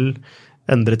forretningsmodell,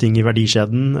 endre ting i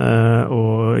verdikjeden,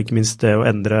 og ikke minst det å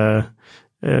endre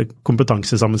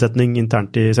kompetansesammensetning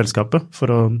internt i selskapet for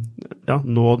å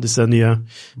nå disse nye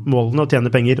målene og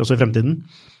tjene penger også i fremtiden.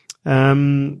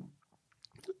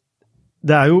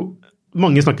 Det er jo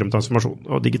mange snakker om transformasjon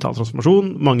og digital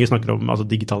transformasjon, mange snakker om altså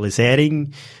digitalisering,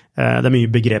 det er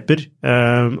mye begreper,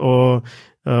 og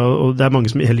det er mange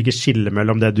som heller ikke skiller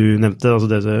mellom det du nevnte, altså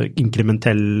det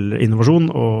inkrementell innovasjon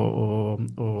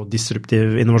og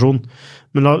disruptiv innovasjon.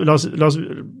 Men la oss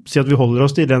si at vi holder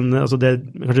oss til altså det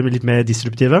kanskje litt mer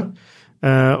disruptive,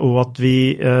 og at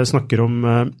vi snakker om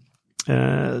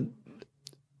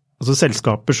altså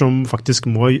selskaper som faktisk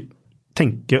må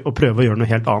tenke og prøve å gjøre noe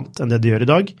helt annet enn det de gjør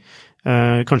i dag,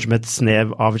 kanskje med et snev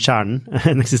av kjernen,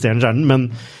 en eksisterende kjernen, men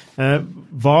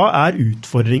hva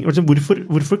utfordringen? Altså,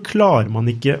 hvorfor klarer man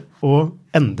ikke å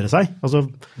endre seg? Altså,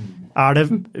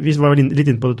 vi var litt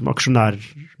inne på dette med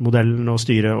aksjonærmodellen og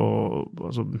styre og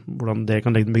altså, hvordan det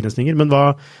kan legge den begrensninger, men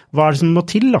hva det som må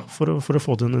til da, for å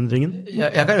få til den endringen?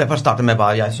 Jeg kan i hvert fall starte med hva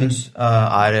jeg synes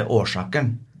årsaken.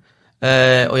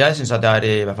 Og jeg synes at det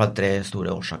i hvert fall 3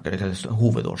 store årsaker, eller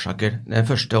hovedårsaker. Den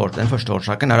første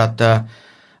årsaken at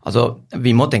altså,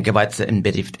 vi må tenke hva en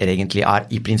bedrift egentlig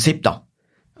i prinsipp da.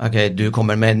 Okay, du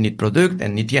kommer med et nytt produkt,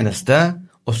 en ny tjeneste,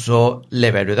 og så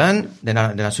leverer du den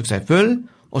er suksessfull,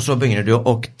 og så begynner du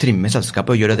å trimme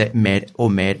selskapet og gjøre det mer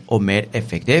og mer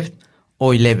effektivt,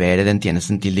 og levere den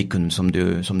tjenesten til de kunden som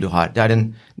du har. Det er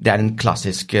en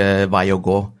klassisk vei å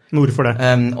gå. Hvorfor det?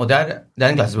 Og det er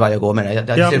en klassisk vei å gå, men jeg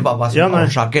ser hva som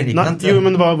årsaker.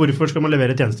 Hvorfor skal man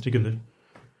levere tjenester til kunder?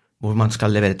 Hvor man skal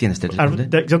levere tjenester til kunder?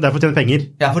 Det er for å tjene penger.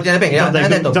 Ja, for å tjene penger,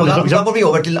 Da går vi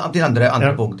over til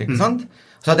andre punkt, ikke sant?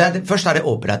 Så først det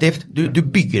operativt. Du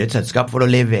bygger et selskap for å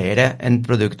levere et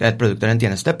produkt eller en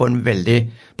tjeneste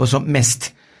på så mest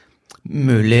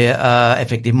mulig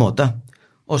effektiv måte.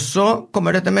 Og så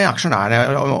kommer dette med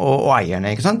aksjonærene og eierne,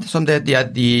 ikke sant? Som de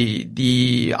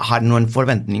har noen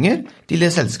forventninger til det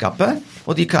selskapet,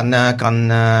 og de kan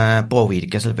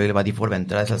påvirke selvfølgelig hva de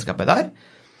forventer av selskapet der.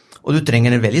 Og du trenger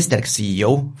en veldig sterk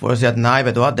CEO for å si at nei,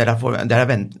 vet du hva, dere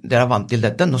er vant til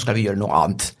dette, nå skal vi gjøre noe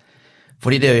annet.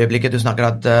 Fordi i det øyeblikket du snakker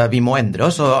at vi må endre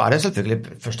oss, så det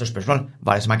selvfølgelig første spørsmål,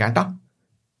 hva det som gærent da?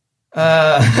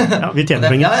 Vi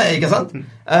tjener penger. Ja, ikke sant?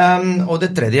 Og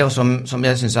det tredje, som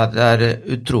jeg synes er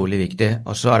utrolig viktig,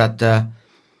 også at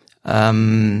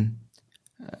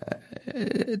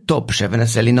toppsjefene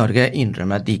selv i Norge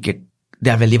innrømmer at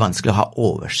det veldig vanskelig å ha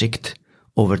oversikt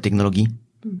over teknologi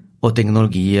og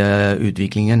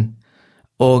teknologiutviklingen.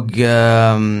 Og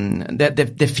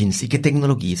det finnes ikke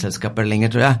teknologiselskaper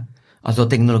lenger, tror jeg. Altså,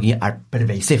 teknologi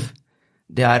pervasiv.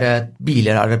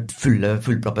 biler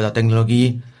fullproppet av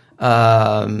teknologi,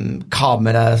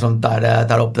 kamera som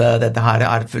der oppe, dette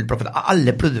her fullproppet,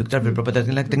 alle produkter fullproppet av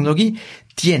teknologi,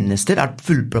 tjenester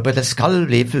fullproppet, det skal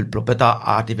bli fullproppet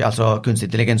av altså kunstig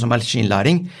intelligens og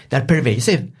maskinlæring, det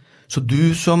pervasive. Så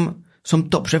du som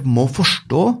toppsjef må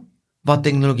forstå hva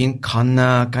teknologien kan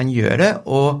gjøre,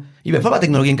 og i hvert fall hva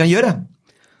teknologien kan gjøre.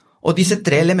 Og disse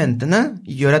 3 elementene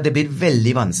gjør at det blir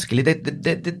veldig vanskelig.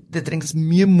 Det trengs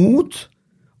mye mot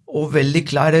og veldig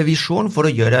klar visjon for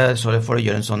å gjøre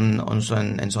en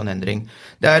sånn endring.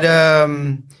 Det er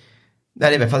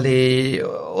i hvert fall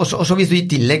også hvis du i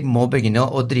tillegg må begynne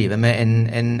å drive med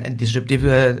en disruptiv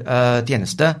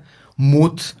tjeneste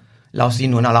mot, la oss si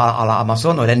noen ala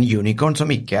Amazon, eller en unicorn som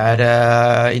ikke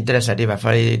interessert i hvert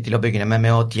fall til å begynne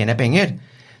med å tjene penger.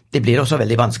 Det blir også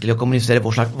veldig vanskelig å kommunisere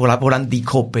hvordan de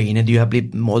KPI-ene du har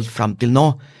blitt målt frem til nå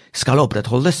skal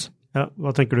opprettholdes. Ja,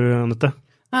 hva tenker du, Anette?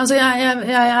 Altså, jeg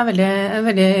er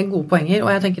veldig gode poenger, og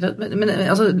jeg tenker at, men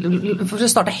altså, for å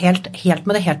starte helt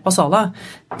med det helt basale,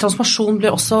 transformasjon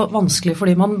blir også vanskelig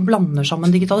fordi man blander sammen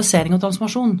digitalisering og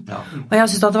transformasjon. Ja. Og jeg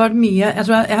synes at det har vært mye, jeg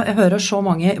tror jeg hører så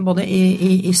mange, både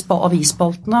i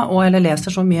avisspaltene, eller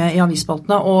leser så mye i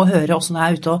avisspaltene, og hører også når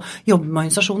jeg er ute og jobber med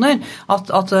organisasjoner,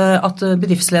 at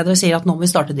bedriftsledere sier at nå må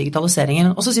vi starte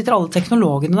digitaliseringen, og så sitter alle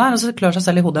teknologene der, og så klør seg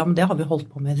selv i hodet, ja, men det har vi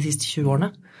holdt på med de siste 20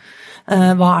 årene.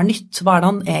 Hva nytt? Hva det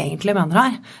han egentlig mener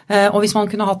her? Og hvis man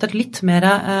kunne hatt et litt mer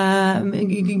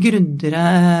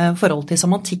grundigere forhold til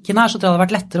semantikken her, så tror jeg det hadde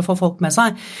vært lettere å få folk med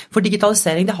seg. For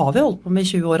digitalisering, det har vi holdt på med i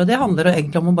 20 år, og det handler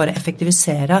egentlig om å bare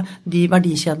effektivisere de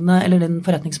verdikjedene eller den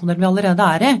forretningsmodellen vi allerede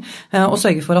er i, og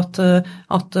sørge for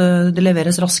at det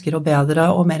leveres raskere og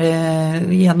bedre og mer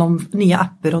gjennom nye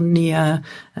apper og nye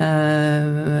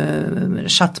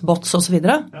chatbots og så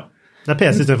videre. Ja. Det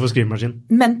PC i stedet for skrivemaskin.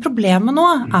 Men problemet nå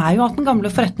er jo at den gamle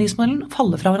forretningsmodellen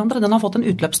faller fra hverandre. Den har fått en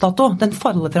utløpsdato. Den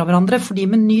faller fra hverandre fordi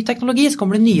med ny teknologi så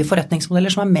kommer det nye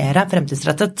forretningsmodeller som mer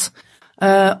fremtidsrettet.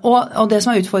 Og det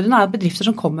som utfordrende er at bedrifter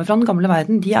som kommer fra den gamle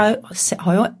verden, de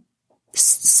har jo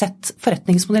sett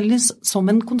forretningsmodellen som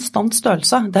en konstant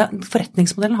størrelse.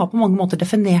 Forretningsmodellen har på mange måter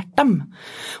definert dem.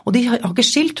 Og de har ikke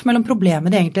skilt mellom problemet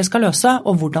de egentlig skal løse,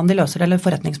 og hvordan de løser det, eller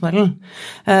forretningsmodellen.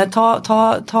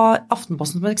 Ta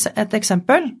Aftenposten som et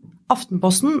eksempel.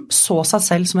 Aftenposten så seg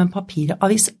selv som en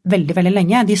papiravis veldig, veldig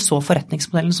lenge. De så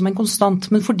forretningsmodellen som en konstant.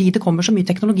 Men fordi det kommer så mye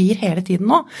teknologier hele tiden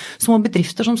nå, så må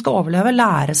bedrifter som skal overleve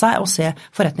lære seg å se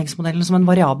forretningsmodellen som en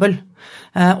variabel.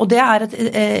 Og det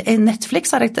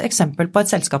Netflix er et eksempel på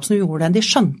et selskap som gjorde det. De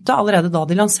skjønte allerede da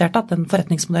de lanserte at den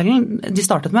forretningsmodellen de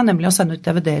startet med, nemlig å sende ut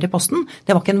DVD-er i posten,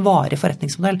 det var ikke en varig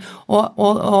forretningsmodell.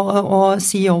 Og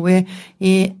CEO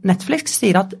i Netflix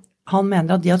sier at han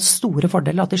mener at de har store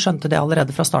fordeler, at de skjønte det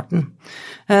allerede fra starten.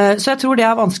 Så jeg tror det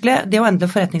er vanskelig. Det å endre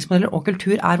forretningsmodeller og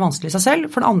kultur er vanskelig i seg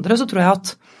selv. For det andre så tror jeg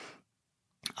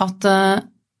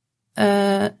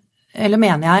eller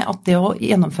mener jeg at det å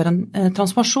gjennomføre en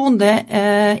transformasjon, det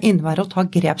innebærer å ta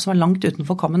grep som er langt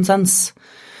utenfor common sense.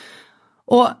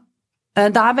 Og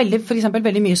det er for eksempel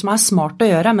veldig mye som er smart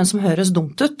å gjøre, men som høres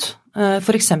dumt ut.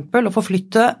 For eksempel å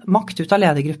forflytte makt ut av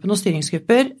ledergruppen og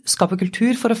styringsgrupper, skape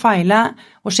kultur for å feile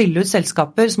og skille ut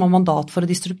selskaper som har mandat for å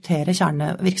distribuere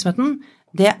kjernevirksomheten.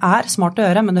 Det er smart å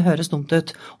gjøre, men det høres dumt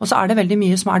ut. Og så er det veldig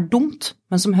mye som er dumt,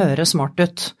 men som høres smart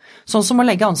ut. Sånn som å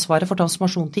legge ansvaret for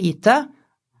transformasjon til IT,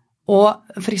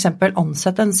 og for eksempel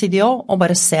ansette en CDO og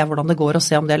bare se hvordan det går og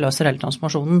se om det løser hele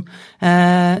transformasjonen.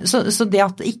 Så det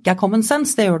at det ikke er common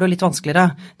sense, det gjør det litt vanskeligere.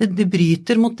 Det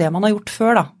bryter mot det man har gjort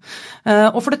før da.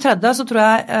 Og for det tredje så tror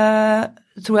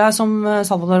jeg som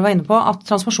Salvador var inne på, at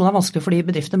transformasjon er vanskelig fordi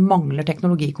bedrifter mangler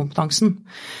teknologikompetansen.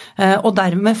 Og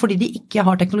dermed, fordi de ikke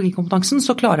har teknologikompetansen,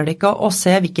 så klarer de ikke å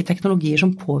se hvilke teknologier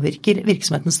som påvirker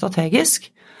virksomheten strategisk.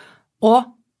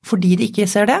 Og fordi de ikke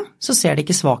ser det, så ser de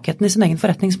ikke svakheten i sin egen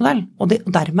forretningsmodell. Og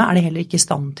dermed er de heller ikke i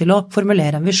stand til å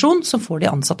formulere en visjon som får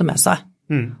de ansatte med seg.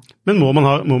 Men må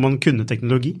man kunne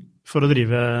teknologi for å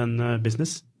drive en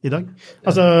business i dag?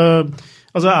 Altså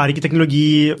er ikke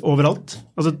teknologi overalt?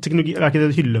 Altså teknologi, er ikke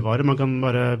det hyllevare man kan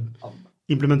bare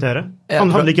implementere? Han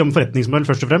handler ikke om forretningsmodell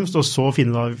først og fremst, og så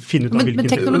finne ut av hvilken... Men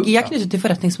teknologi er knyttet til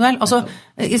forretningsmodell. Altså,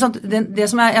 det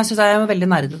som jeg synes jeg er veldig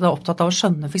nerdete og opptatt av å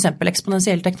skjønne for eksempel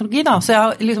eksponentiell teknologi, da. Så jeg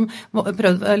har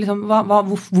prøvd,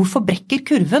 hvorfor brekker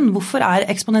kurven? Hvorfor er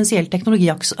eksponentiell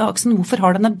teknologiaksen? Hvorfor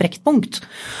har den et brekkpunkt?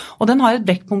 Og den har et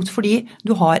brekkpunkt fordi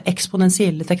du har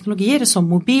eksponentielle teknologier som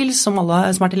mobil, som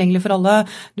er tilgjengelig for alle.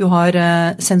 Du har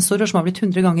sensorer som har blitt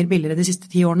 100 ganger billigere de siste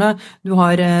 10 årene. Du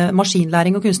har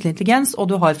maskinlæring og kunstig intelligens, og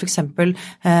du har for eksempel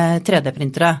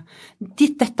 3D-printere.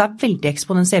 Dette veldig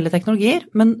eksponentielle teknologier,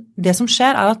 men det som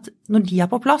skjer at når de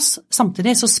på plass,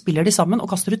 samtidig så spiller de sammen og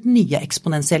kaster ut nye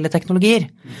eksponentielle teknologier.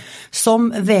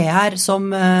 Som VR,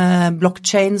 som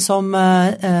blockchain, som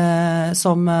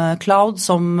cloud,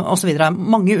 og så videre.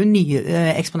 Mange nye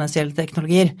eksponentielle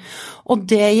teknologier. Og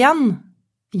det igjen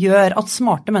gjør at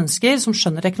smarte mennesker som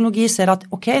skjønner teknologi ser at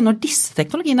ok, når disse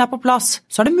teknologiene på plass,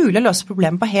 så det mulig å løse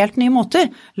problemet på helt nye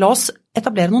måter. La oss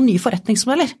etablere noen nye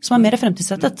forretningsmodeller som mer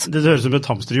fremtidsrettet. Det høres som et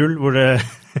hamsterhjul, hvor det,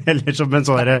 eller som en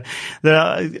sånn at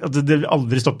det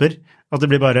aldri stopper, at det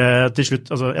blir bare til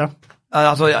slutt, altså, ja.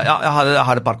 Altså, jeg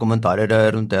har et par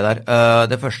kommentarer rundt det der.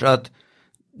 Det første er at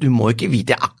du må ikke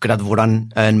vite akkurat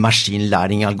hvordan en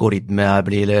maskinlæring-algoritme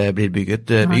blir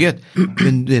bygget,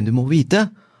 men det du må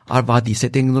vite hva disse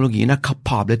teknologiene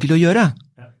kapable til å gjøre.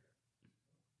 Ja.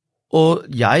 Og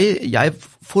jeg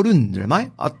forundrer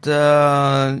meg at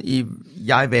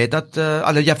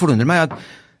jeg forundrer meg at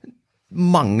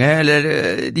mange,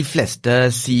 eller de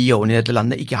fleste CEO-ene i dette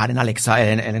landet ikke har en Alexa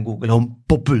eller en Google Home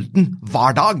på pulten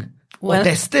hver dag. Og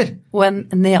tester. Og en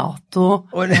Neato.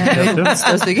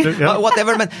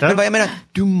 Whatever, men hva jeg mener,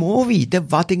 du må vite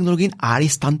hva teknologien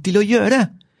i stand til å gjøre.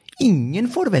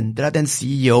 Ingen forventer at en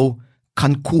CEO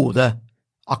kan kode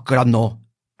akkurat nå.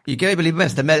 Ikke bli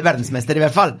verdensmester i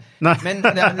hvert fall. Nei. Men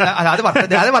det hadde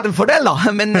vært en fordel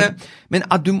da. Men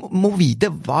at du må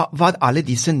vite hva alle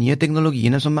disse nye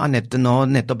teknologiene som Anette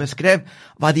nettopp beskrev,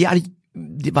 hva de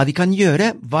kan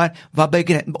gjøre,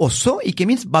 også, ikke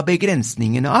minst, hva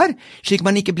begrensningene slik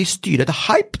man ikke blir styret av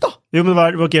hype da. Jo, men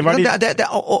hva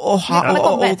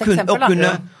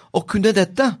Å kunne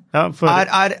dette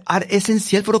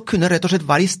essensielt for å kunne rett og slett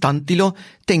være i stand til å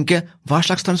tenke hva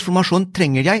slags transformasjon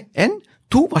trenger jeg? 1,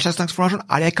 2, hva slags transformasjon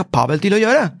jeg kapabel til å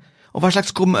gjøre? Og hva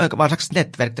slags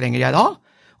nettverk trenger jeg da?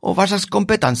 Og hva slags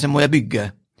kompetanse må jeg bygge?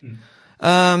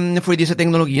 Fordi disse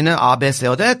teknologiene A, B,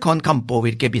 C og D kan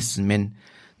påvirke businessen min.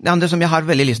 Det andre som jeg har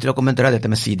veldig lyst til å kommentere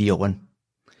dette med CDO-en.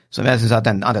 Som jeg synes at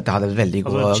dette hadde veldig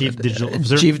god Chief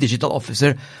Digital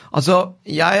Officer. Altså,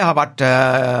 jeg har vært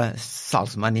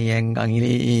salgsmann en gang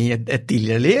i et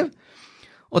tidligere liv,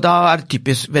 og da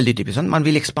det veldig typisk sånn, man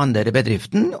vil ekspandere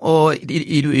bedriften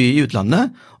i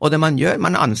utlandet, og det man gjør,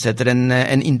 man ansetter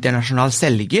en internasjonal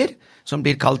selger, som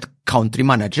blir kalt country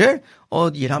manager,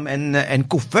 og gir ham en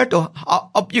kuffert, og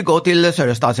up you go til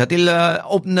Sørøst-Asia, til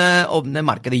åpne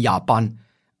markedet i Japan,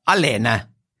 alene.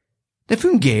 Det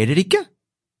fungerer ikke.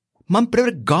 Man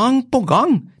prøver gang på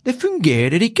gang. Det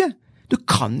fungerer ikke. Du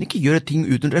kan ikke gjøre ting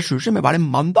uten ressurser med bare en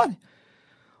mann der.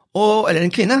 Eller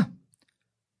en kvinne.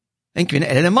 En kvinne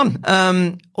eller en mann.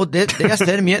 Og det jeg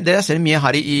ser mye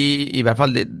her i hvert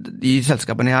fall de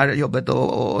selskapene jeg har jobbet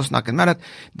og snakket med, at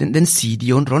den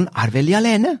CDO-rollen veldig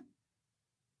alene.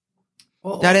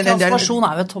 Og transformasjon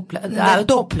jo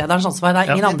topplederens ansvar,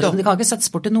 det ingen andre, de kan ikke settes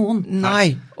bort til noen.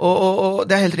 Nei, og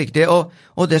det helt riktig, og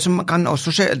det som kan også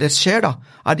skjer da,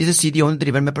 disse CDO-ene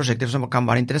driver med prosjekter som kan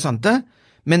være interessante,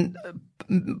 men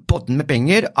potten med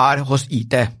penger hos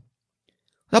IT.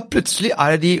 Da plutselig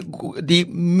de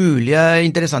mulige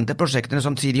interessante prosjektene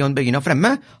som CDO-en begynner å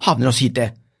fremme, havner hos IT.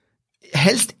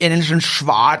 Helst en sånn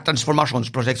svær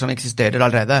transformasjonsprosjekt som eksisterer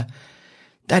allerede.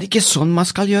 Det ikke sånn man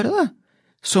skal gjøre det.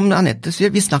 Som Anette sier,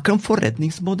 vi snakker om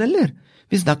forretningsmodeller.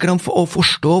 Vi snakker om å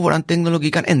forstå hvordan teknologi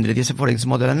kan endre disse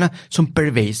forretningsmodellene som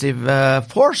pervasive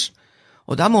force.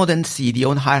 Og da må den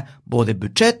CDO-en ha både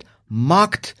budsjett,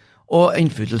 makt og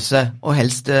innflytelse, og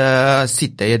helst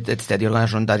sitte i et sted i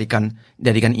organisasjonen der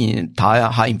de kan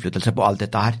ha innflytelse på alt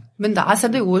dette her. Men det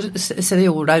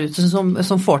CDO der ute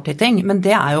som får til ting, men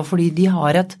det jo fordi de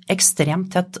har et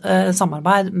ekstremt tett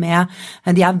samarbeid med,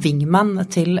 de wingman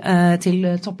til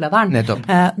topplederen. Nettopp.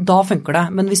 Da funker det,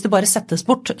 men hvis det bare settes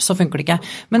bort, så funker det ikke.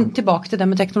 Men tilbake til det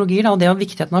med teknologier, og det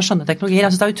viktigheten av å skjønne teknologier,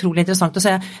 jeg synes det utrolig interessant å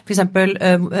se for eksempel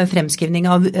fremskrivning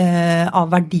av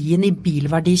verdien i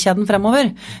bilverdikjeden fremover.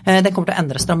 Den kommer til å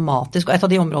endres dramatisk, og et av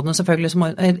de områdene selvfølgelig,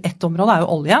 et område jo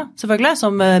olje, selvfølgelig,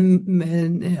 som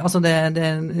altså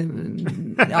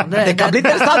det kan bli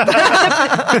interessant.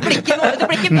 Det blir ikke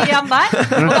mye igjen der.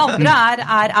 Og det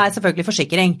andre selvfølgelig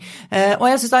forsikring. Og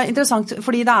jeg synes det interessant,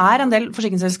 fordi det en del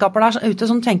forsikringsselskaper der ute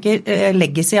som tenker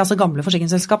legacy, altså gamle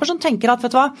forsikringsselskaper, som tenker at,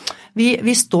 vet du hva,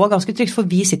 vi står ganske trygt, for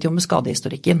vi sitter jo med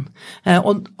skadehistorikken.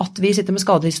 Og at vi sitter med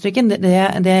skadehistorikken,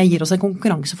 det gir oss en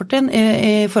konkurransefortrinn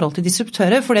i forhold til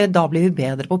disruptører, for da blir vi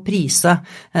bedre på å prise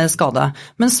skade.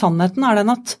 Men sannheten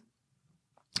den at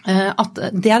at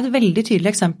det et veldig tydelig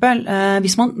eksempel.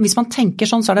 Hvis man tenker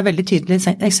sånn, så det et veldig tydelig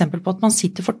eksempel på at man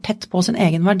sitter for tett på sin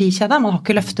egen verdikjede. Man har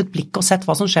ikke løftet blikk og sett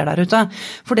hva som skjer der ute.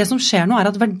 For det som skjer nå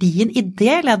at verdien i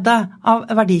det leddet av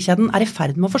verdikjeden i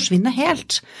ferd med å forsvinne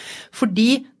helt.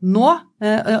 Fordi nå,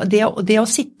 det å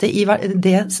sitte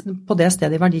på det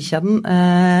stedet i verdikjeden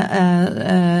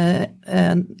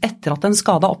etter at en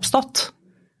skade har oppstått,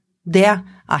 det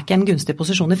ikke en gunstig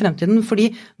posisjon i fremtiden, fordi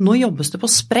nå jobbes det på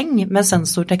spreng med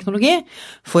sensorteknologi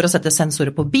for å sette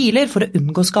sensorer på biler, for å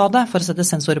unngå skade, for å sette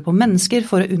sensorer på mennesker,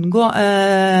 for å unngå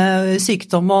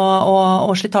sykdom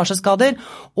og slitasjeskader,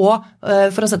 og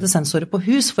for å sette sensorer på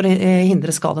hus for å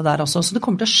hindre skade der også. Så det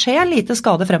kommer til å skje lite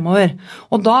skade fremover.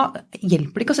 Og da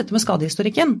hjelper det ikke å sitte med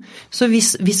skadehistorikken. Så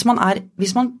hvis man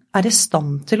i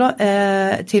stand til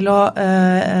å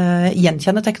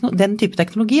gjenkjenne den type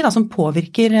teknologi da, som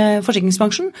påvirker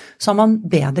forsikringsbransjen, så er man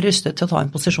bedre rustet til å ta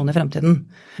en posisjon i fremtiden.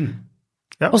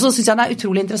 Ja. Og så synes jeg det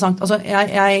utrolig interessant. Altså, jeg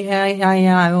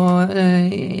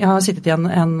har sittet i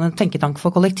en tenketank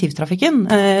for kollektivtrafikken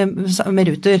med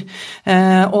Ruter.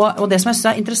 Og det som jeg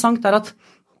synes interessant at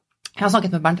jeg har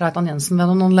snakket med Bernt Reitan Jensen ved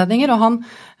noen anledninger, og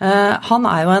han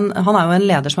jo en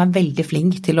leder som veldig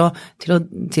flink til å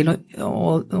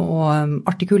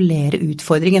artikulere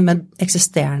utfordringen med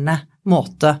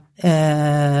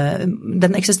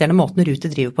den eksisterende måten Ruter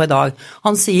driver på i dag.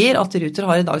 Han sier at Ruter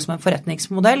har i dag som en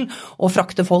forretningsmodell å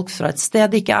frakte folk fra et sted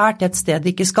de ikke til et sted de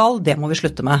ikke skal. Det må vi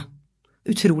slutte med.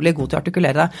 Utrolig god til å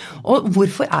artikulere det. Og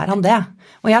hvorfor han det?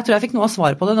 Og jeg tror jeg fikk noe av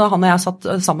svaret på det da han og jeg satt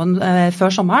sammen før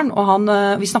sommeren, og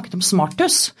vi snakket om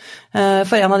smarthus.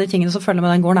 For en av de tingene som følger med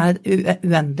den gården et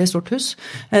uendelig stort hus.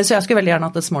 Så jeg skulle veldig gjerne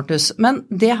hatt et smarthus. Men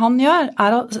det han gjør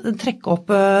å trekke opp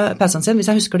PC-en sin.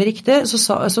 Hvis jeg husker det riktig,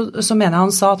 så mener jeg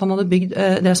han sa at han hadde bygd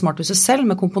det smarthuset selv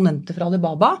med komponenter fra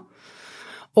Alibaba.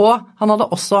 Og han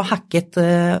hadde også hacket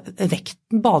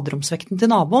baderomsvekten til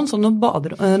naboen, så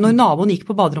når naboen gikk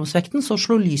på baderomsvekten, så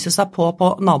slo lyset seg på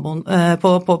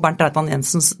Bernt Reitan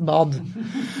Jensens bad.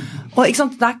 Og ikke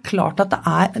sant, det klart at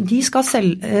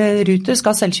Ruter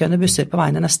skal selvkjørende busser på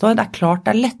veiene neste år. Det klart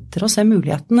det lettere å se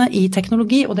mulighetene i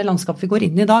teknologi og det landskapet vi går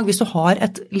inn i dag. Hvis du har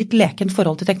et litt lekent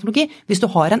forhold til teknologi, hvis du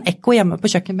har en Echo hjemme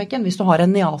på kjøkkenbenken, hvis du har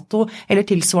en Neato eller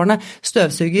tilsvarende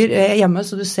støvsuger hjemme,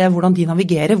 så du ser hvordan de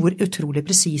navigerer, hvor utrolig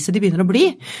presise de begynner å bli,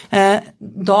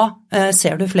 da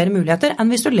ser du flere muligheter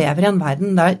enn hvis du lever i en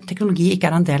verden der teknologi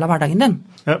ikke en del av hverdagen din.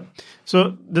 Ja, så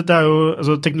dette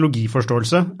altså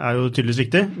teknologiforståelse jo tydeligvis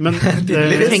viktig, men du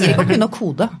trenger ikke å begynne å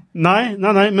kode. Nei,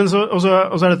 men så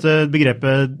dette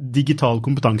begrepet digital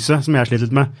kompetanse som jeg sliter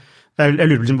litt med. Jeg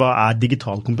lurer på liksom, hva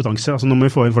digital kompetanse? Altså nå må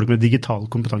vi få inn folk med digital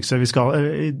kompetanse.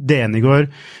 DN i går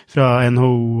fra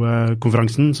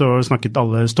NHO-konferansen så snakket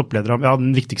alle stoppledere om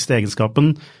den viktigste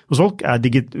egenskapen hos folk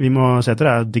vi må se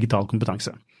etter digital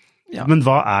kompetanse. Ja. Men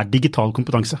hva digital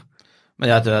kompetanse? Men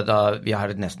jeg tror vi har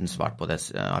nesten svart på det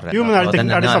allerede. Jo, men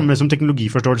det samme som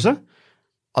teknologiforståelse?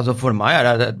 Altså for meg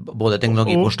det både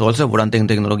teknologiforståelse og hvordan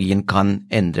teknologien kan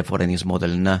endre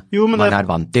forretningsmodellene man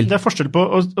vant til. Det forskjell på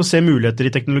å se muligheter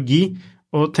i teknologi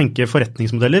og tenke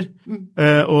forretningsmodeller,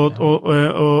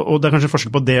 og det kanskje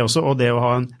forskjell på det også, og det å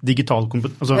ha en digital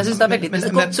kompetanse. Jeg synes det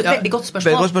veldig godt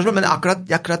spørsmål. Men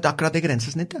akkurat det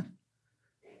grensesnittet.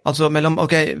 Altså mellom,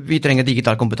 vi trenger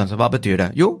digital kompetanse, hva betyr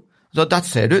det? Jo, så da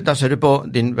ser du på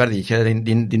din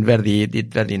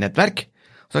ditt verdinettverk.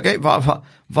 Så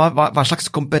hva slags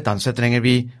kompetanse trenger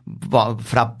vi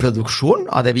fra produksjon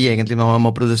av det vi egentlig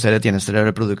må produsere tjenester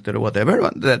eller produkter og whatever?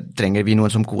 Trenger vi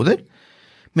noen som koder?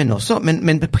 Men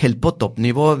helt på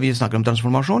toppnivå, vi snakker om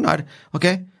transformasjon,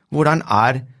 hvordan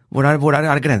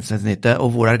grensesnittet,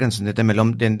 og hvor grensesnittet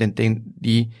mellom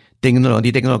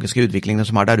de teknologiske utviklingene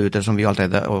som der ute, som vi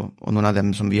allerede, og noen av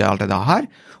dem som vi allerede har,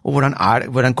 og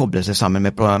hvordan kobles det sammen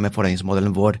med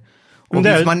forretningsmodellen vår. Og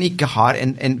hvis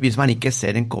man ikke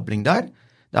ser en kobling der,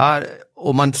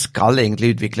 og man skal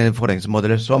egentlig utvikle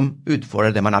forretningsmodeller som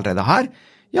utfordrer det man allerede har,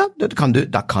 da kan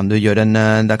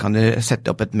du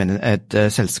sette opp et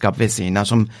selskap ved siden av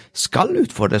som skal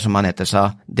utfordre, som man heter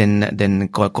seg, den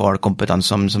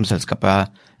core-kompetanse som selskapet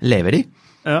lever i.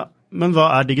 Ja. Men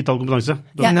hva digital kompetanse?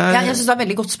 Jeg synes det et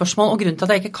veldig godt spørsmål, og grunnen til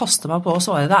at jeg ikke kaster meg på å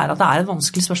svare det at det et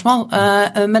vanskelig spørsmål.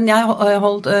 Men jeg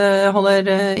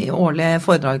holder årlig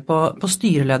foredrag på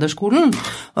styrelederskolen,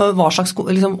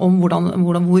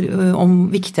 om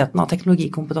viktigheten av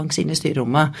teknologikompetanse inn i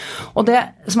styrerommet. Og det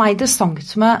som interessant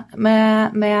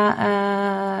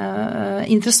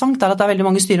interessant at det veldig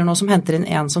mange styrer nå som henter inn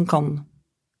en som kan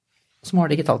som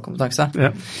har digital kompetanse. Ja.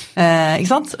 Ikke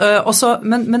sant? Også,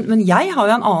 men jeg har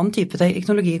jo en annen type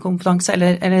teknologikompetanse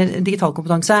eller digital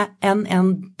kompetanse enn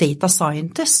en data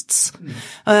scientists.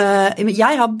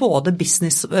 Jeg har både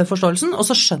businessforståelsen, og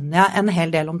så skjønner jeg en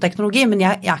hel del om teknologi, men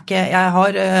jeg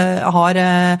har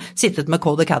sittet med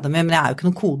Code Academy, men jeg er jo ikke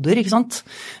noen koder, ikke sant?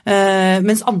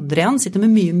 Mens andre igjen sitter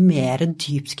med mye mer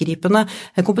dyptgripende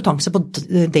kompetanse på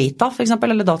data, for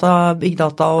eksempel, eller big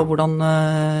data, og hvordan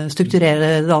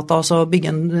strukturere data, og bygge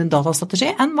en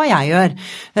datastrategi enn hva jeg gjør.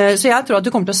 Så jeg tror at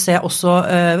du kommer til å se også,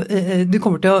 vi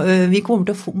kommer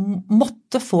til å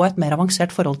måtte få et mer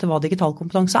avansert forhold til hva digital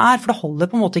kompetanse for det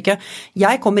holder på en måte ikke.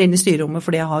 Jeg kommer inn i styrerommet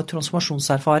fordi jeg har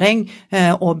transformasjonserfaring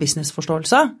og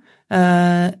businessforståelse,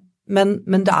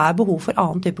 men det behov for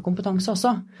annen type kompetanse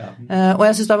også. Ja. Og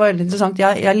jeg synes det var veldig interessant.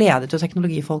 Jeg ledet jo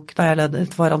teknologifolk da jeg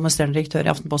var administrerende direktør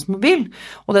i Aftenposten Mobil,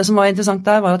 og det som var interessant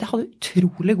der var at jeg hadde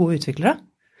utrolig gode utviklere,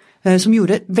 som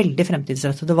gjorde veldig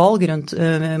fremtidsrettede valg rundt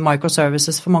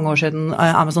microservices for mange år siden,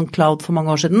 Amazon Cloud for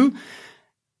mange år siden.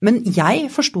 Men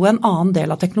jeg forstod en annen del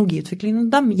av teknologiutviklingen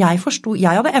enn dem. Jeg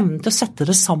hadde evnen til å sette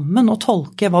det sammen og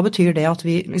tolke hva betyr det at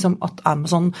at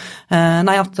Amazon,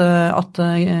 at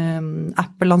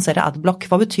Apple lanserer AdBlock,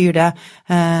 hva betyr det?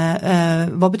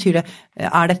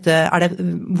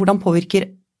 Hvordan påvirker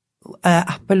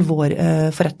Apple vår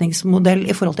forretningsmodell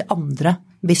i forhold til andre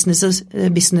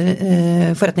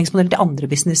forretningsmodell til andre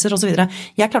businesser og så videre.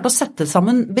 Jeg klarte å sette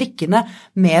sammen brikkene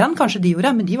mer enn kanskje de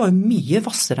gjorde, men de var jo mye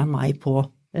vassere enn meg på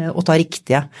å ta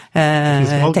riktige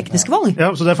tekniske valg.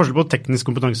 Ja, så det forskjell på teknisk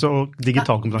kompetanse og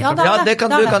digital kompetanse. Ja, det kan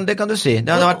du si.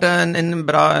 Det har vært en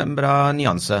bra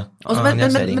nyanse.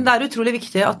 Men det utrolig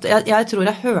viktig at jeg tror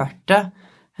jeg hørte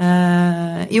det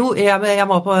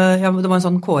var en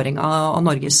sånn kåring av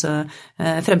Norges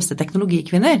fremste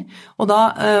teknologikvinner, og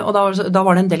da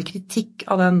var det en del kritikk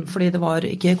av den, fordi det var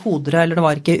ikke kodere, eller det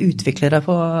var ikke utviklere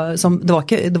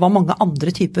det var mange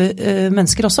andre typer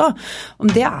mennesker også. Og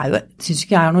det synes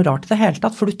ikke jeg noe rart i det hele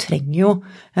tatt, for du trenger jo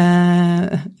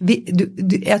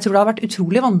jeg tror det har vært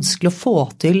utrolig vanskelig å få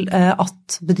til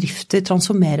at bedrifter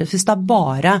transformeres hvis det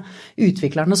bare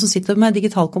utviklerne som sitter med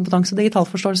digital kompetanse og digital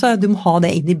forståelse. Du må ha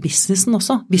det inn i businessen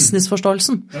også,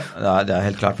 businessforståelsen. Ja, det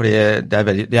helt klart, fordi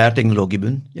jeg teknolog i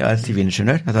bunn, jeg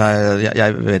sivilingeniør. Jeg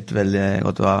vet veldig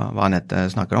godt hva Anette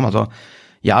snakker om. Altså,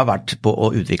 jeg har vært på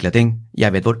å utvikle ting.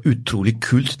 Jeg vet hvor utrolig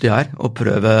kult det å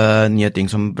prøve nye ting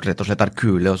som rett og slett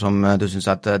kule, og som du synes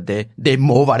at det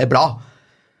må være bra.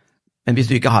 Men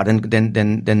hvis du ikke har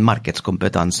den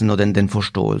markedskompetansen og den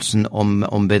forståelsen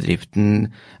om bedriften,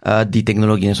 de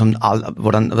teknologiene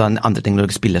hvordan andre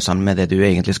teknologier spiller sammen med det du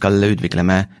egentlig skal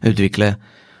utvikle,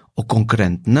 og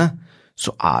konkurrentene,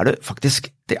 så det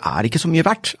faktisk, det ikke så mye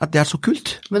verdt at det så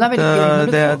kult. Men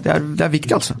det det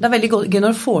viktig, altså. Det veldig gøy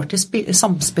når du får til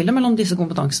samspillet mellom disse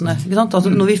kompetansene. Ikke sant? Altså,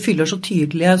 når vi fyller så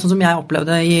tydelige, sånn som jeg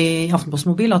opplevde i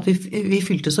Aftenposten Mobil, at vi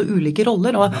fylte så ulike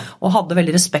roller og hadde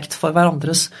veldig respekt for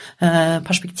hverandres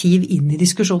perspektiv inn i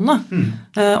diskusjonene.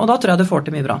 Og da tror jeg det får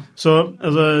til mye bra. Så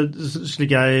altså,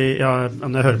 slik når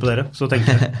jeg hører på dere, så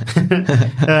tenker jeg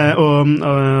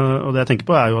og det jeg tenker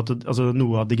på jo at altså,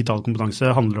 noe av digital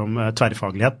kompetanse handler om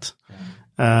tverrfaglighet.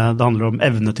 Det handler om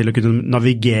evne til å kunne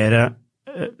navigere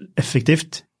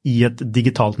effektivt i et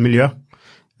digitalt miljø.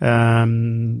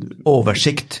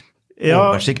 Oversikt,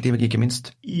 ikke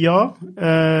minst. Ja,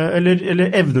 eller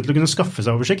evne til å kunne skaffe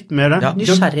seg oversikt, mer det. Ja.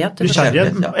 Nysgjerrighet.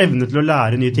 Evne til å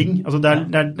lære nye ting. Altså, det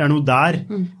er noe der,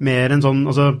 mer enn sånn,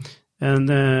 altså,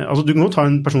 du må ta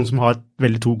en person som har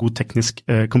veldig god teknisk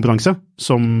kompetanse,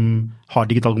 som har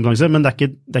digital kompetanse, men det er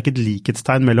ikke et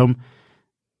likhetstegn mellom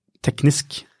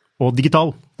teknisk og digital.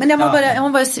 Men jeg må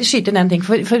bare skyte inn en ting,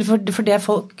 for det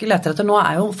folk leter etter nå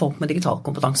jo folk med digital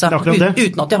kompetanse,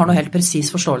 uten at de har noe helt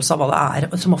presis forståelse av hva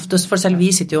det som oftest, for selv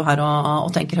vi sitter jo her og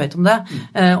tenker høyt om det,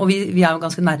 og vi jo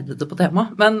ganske nerdete på tema,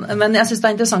 men jeg synes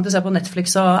det interessant å se på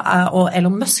Netflix og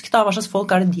Elon Musk, da, hva slags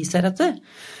folk det de ser etter.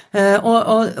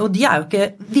 Og de jo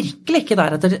virkelig ikke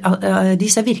der etter, de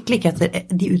ser virkelig ikke etter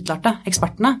de utlærte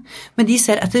ekspertene, men de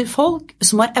ser etter folk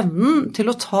som har evnen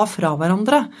til å ta fra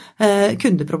hverandre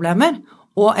kundeproblemer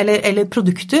eller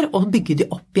produkter og bygge de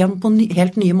opp igjen på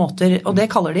helt nye måter, og det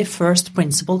kaller de first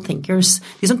principle thinkers,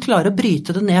 de som klarer å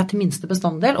bryte det ned til minste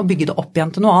bestanddel og bygge det opp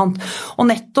igjen til noe annet. Og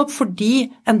nettopp fordi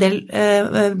en del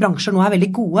bransjer nå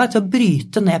veldig gode til å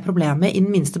bryte ned problemet i den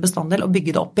minste bestanddel og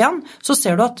bygge det opp igjen, så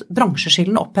ser du at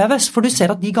bransjeskillene oppheves, for du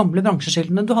ser at de gamle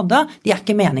bransjeskillene du hadde, de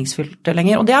ikke meningsfylte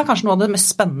lenger, og det kanskje noe av det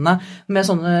mest spennende med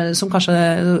sånne som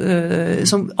kanskje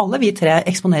som alle vi tre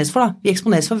eksponeres for. Vi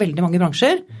eksponeres for veldig mange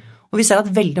bransjer, Og vi ser at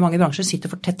veldig mange bransjer sitter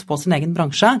for tett på sin egen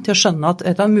bransje til å skjønne at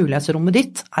et av mulighetsrommet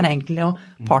ditt egentlig å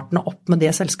partne opp med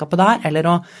det selskapet der, eller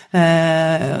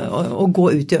å gå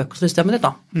ut i økosystemet ditt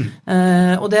da.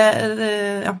 Og det,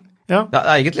 ja. Ja, det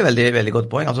egentlig veldig, veldig godt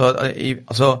poeng.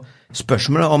 Altså,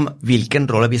 spørsmålet om hvilken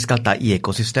rolle vi skal ta i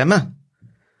økosystemet,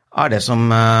 det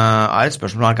som et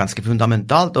spørsmål som ganske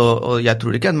fundamentalt, og jeg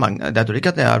tror ikke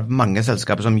at det mange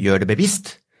selskaper som gjør det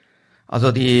bevisst.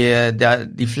 Altså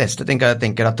de fleste tenker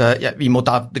at vi må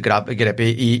ta grepet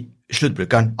i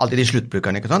sluttbrukeren, alltid i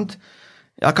sluttbrukeren, ikke sant?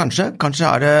 Ja, kanskje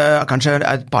er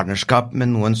et partnerskap med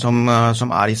noen som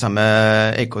i samme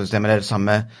økosystem eller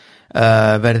samme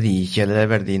verdikjede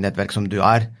eller verdinettverk som du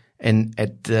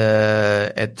et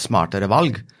smartere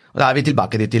valg. Og da vi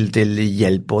tilbake til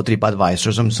hjelp og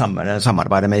TripAdvisor som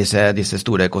samarbeider med disse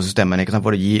store økosystemene, ikke sant,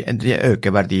 for å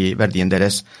øke verdien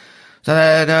deres. Så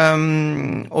det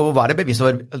å være bevisst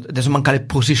over det som man kaller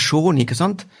posisjon, ikke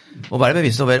sant? Å være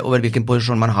bevisst over hvilken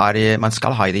posisjon man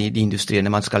skal ha i de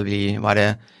industriene man skal være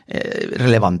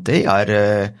relevante i, er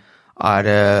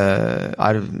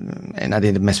en av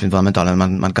de mest fundamentale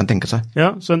man kan tenke seg.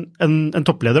 Ja, så en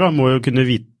toppleder da, må jo kunne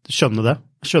skjønne det.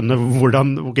 Skjønne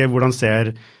hvordan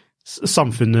ser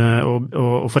samfunnet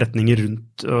og forretninger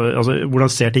rundt, altså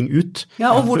hvordan ser ting ut. Ja,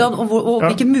 og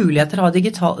hvilke muligheter har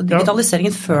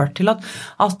digitaliseringen ført til at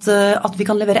vi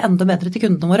kan levere enda bedre til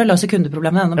kundene våre, løse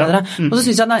kundeproblemene enda bedre. Og så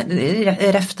synes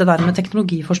jeg reft det der med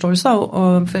teknologiforståelse,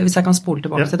 og hvis jeg kan spole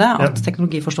tilbake til det, at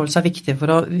teknologiforståelse viktig for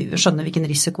å skjønne hvilken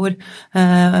risikoer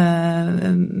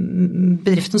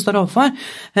bedriften står overfor,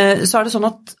 så det sånn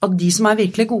at de som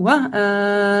virkelig gode,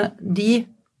 de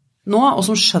nå, og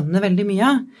som skjønner veldig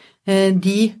mye,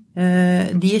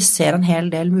 de ser en hel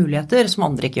del muligheter som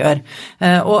andre ikke gjør.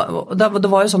 Og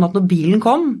det var jo sånn at når bilen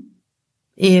kom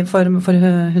for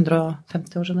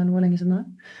 150 år siden, eller hvor lenge siden det?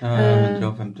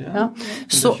 150, ja.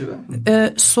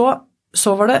 Så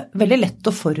var det veldig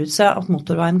lett å forutse at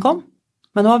motorveien kom,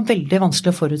 men det var veldig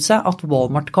vanskelig å forutse at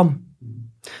Walmart kom.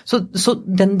 Så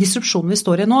den disrupsjonen vi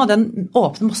står i nå, den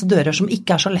åpner masse dører som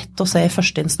ikke så lett å se i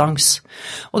første instans.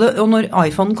 Og når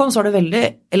iPhone kom, så var det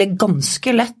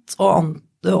ganske lett å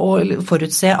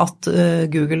forutse at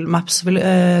Google Maps ville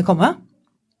komme.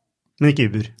 Men ikke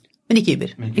Uber.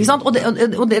 Ikke sant?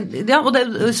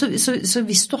 Så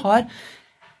hvis du har...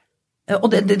 Og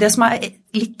det som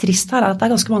litt trist her, at det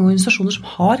ganske mange organisasjoner som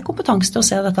har kompetanse til å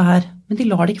se dette her, men de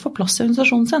lar det ikke få plass i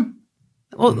organisasjonen sin.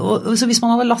 Så hvis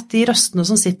man hadde latt de røstene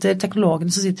teknologene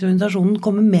som sitter i organisasjonen,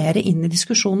 komme mer inn i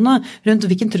diskusjonene rundt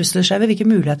hvilken trusler skjer vi, hvilke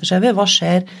muligheter skjer vi, hva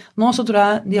skjer nå, så tror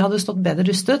jeg de hadde stått bedre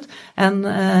rustet enn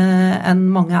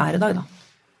mange i dag da.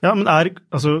 Ja, men jeg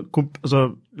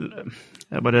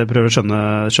bare prøver å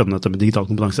skjønne dette med digital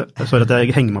kompetanse. Sorry at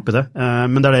jeg henger meg opp i det,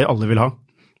 men det det alle vil ha.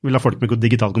 Vil ha folk med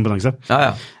digital kompetanse,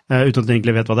 uten at de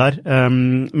egentlig vet hva det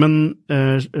Men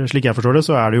slik jeg forstår det,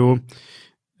 så det jo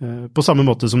på samme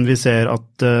måte som vi ser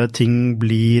at ting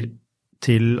blir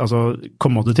til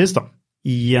commodities da,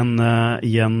 i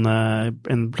en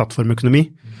plattformøkonomi,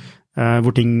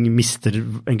 hvor ting mister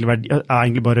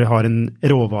egentlig bare har en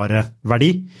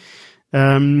råvareverdi.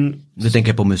 Du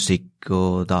tenker på musikk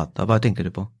og data, hva tenker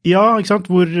du på? Ja, ikke sant,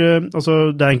 hvor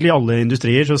det egentlig i alle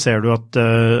industrier så ser du at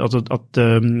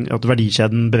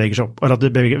verdikjeden beveger seg opp, eller at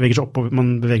det beveger seg opp, og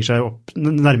man beveger seg opp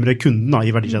nærmere kunden da,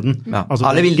 i verdikjeden. Ja,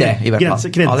 alle vil det i hvert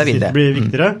fall. Grenser blir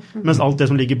viktigere, mens alt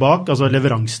det som ligger bak,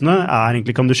 leveransene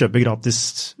egentlig kan du kjøpe gratis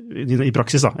i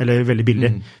praksis da, eller veldig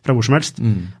billig fra hvor som helst.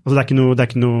 Det er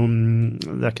ikke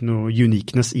noe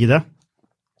uniqueness i det.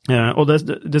 Og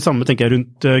det samme tenker jeg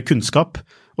rundt kunnskap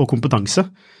og kompetanse.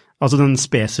 Den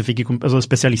spesifikke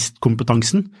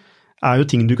spesialistkompetansen jo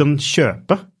ting du kan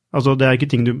kjøpe. Det ikke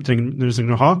ting du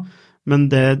trenger å ha, men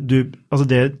det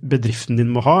bedriften din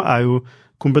må ha jo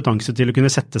kompetanse til å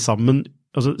kunne sette sammen,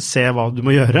 se hva du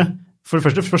må gjøre. For det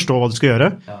første forstå hva du skal gjøre,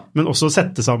 men også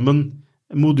sette sammen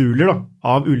moduler da,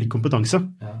 av ulik kompetanse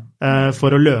for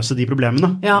å løse de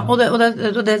problemene. Ja, og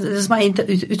det som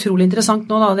utrolig interessant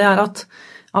nå da, det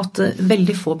at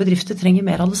veldig få bedrifter trenger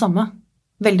mer av det samme.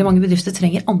 Veldig mange bedrifter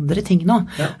trenger andre ting nå.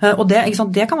 Og det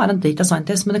kan være en data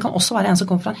scientist, men det kan også være en som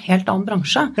kommer fra en helt annen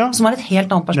bransje, som har et helt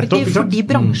annet perspektiv, fordi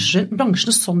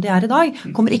bransjene som de i dag,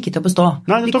 kommer ikke til å bestå.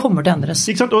 De kommer til å endres.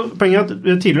 Ikke sant? Og poenget at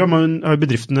tidligere har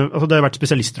bedriftene, det har vært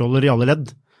spesialistroller i alle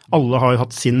ledd. Alle har jo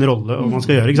hatt sin rolle og man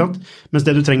skal gjøre, ikke sant? Mens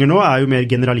det du trenger nå jo mer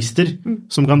generalister,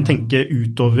 som kan tenke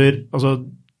utover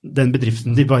den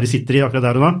bedriften de bare sitter i akkurat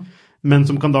der og da, men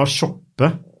som kan da shoppe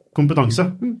kompetanse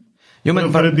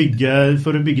for å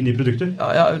bygge nye produkter.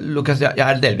 Ja, Lukas,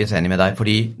 jeg delvis enig med deg,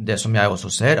 fordi det som jeg også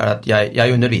ser at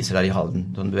jeg underviser her i Halden,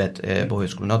 som du vet, på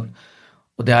høyskolen,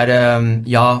 og det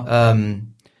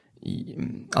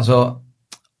altså,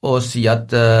 å si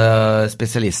at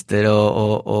spesialister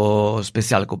og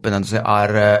spesialkompetanse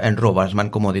en råvare som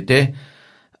en commodity,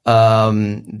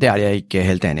 det jeg ikke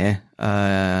helt enig i,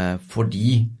 fordi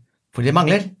det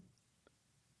mangler.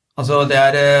 Altså,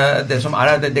 det som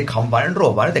det kan være en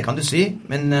råvare, det kan du si,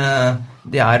 men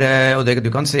og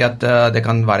du kan si at det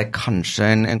kan være kanskje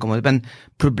en commodity, men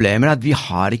problemet at vi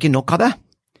har ikke nok av det.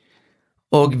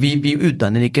 Og vi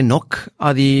utdanner ikke nok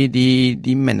av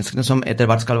de menneskene som etter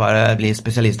hvert skal bli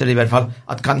spesialister, i hvert fall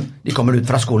at de kommer ut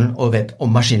fra skolen og vet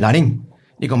om maskinlæring.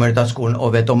 De kommer ut av skolen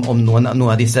og vet om noen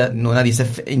av disse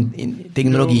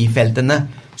teknologifeltene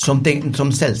som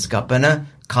selskapene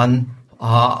kan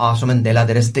ha som en del av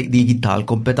deres digital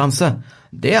kompetanse.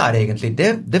 Det egentlig,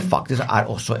 det faktisk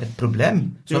også et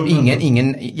problem, som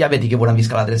jeg vet ikke hvordan vi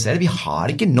skal adressere. Vi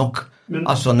har ikke nok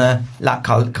av sånne,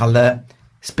 kalle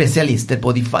spesialister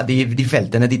på de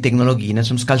feltene, de teknologiene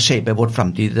som skal shape vår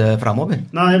fremtid fremover.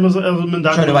 Nei, men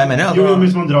skjønner du hva jeg mener? Jo,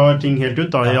 hvis man drar ting helt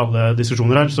ut i alle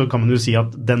diskusjoner her, så kan man jo si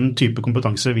at den type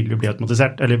kompetanse vil jo bli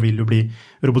automatisert, eller vil jo bli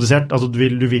robotisert. Altså, du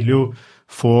vil jo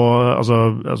få,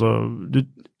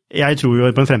 jeg tror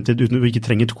jo på en fremtid uten at du ikke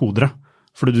trenger kodere.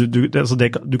 For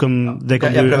du kan jeg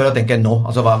prøver å tenke nå,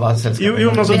 altså hva selskapet... Jeg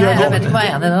vet ikke hva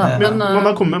jeg er enig i det, men man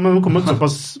har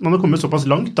kommet såpass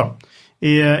langt da,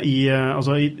 i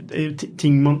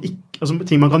ting man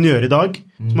kan gjøre i dag,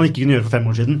 som man ikke kunne gjøre for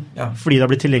 5 år siden, fordi det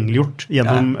har blitt tilgjengeliggjort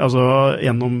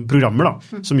gjennom programmer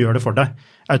da, som gjør det for deg.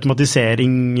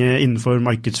 Automatisering innenfor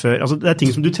markedsfør, altså det ting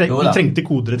som du trengte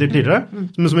kodere til tidligere,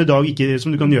 men som i dag ikke,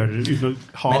 som du kan gjøre uten å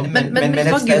ha... Men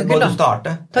et sted må du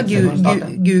starte.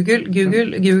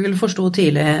 Google forstod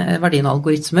tidlig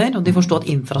verdien-algoritmer, og de forstod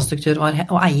at infrastruktur å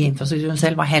eie infrastrukturen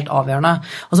selv var helt avgjørende.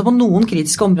 Altså på noen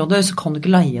kritiske områder så kan du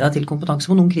ikke leie deg til kompetanse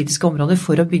på noen kritiske områder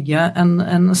for å bygge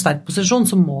en sterk posisjon,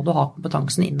 så må du ha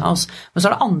kompetansen in-house. Men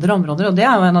så det andre områder, og det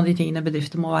jo en av de tingene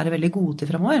bedrifter må være veldig gode til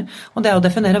fremover, og det å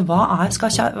definere hva skal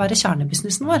være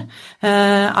kjernebusinessen vår.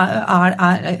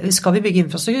 Skal vi bygge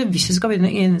infrastruktur? Hvis vi skal bygge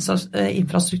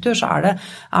infrastruktur, så er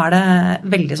det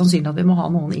veldig sannsynlig at vi må ha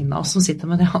noen in-house som sitter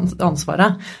med det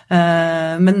ansvaret.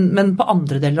 Men på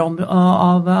andre deler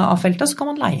av feltet så kan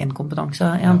man leie en kompetanse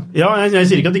igjen. Ja, jeg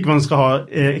sier ikke at ikke man skal ha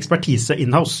ekspertise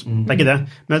in-house. Det ikke det.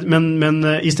 Men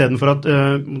i stedet for at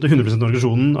 100%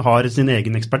 organisasjonen har sin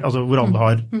egen ekspert, altså hvor alle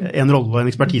har en rolle og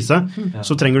en ekspertise,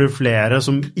 så trenger du flere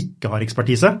som ikke har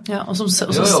ekspertise. Ja, og som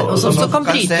kan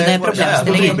bryte ned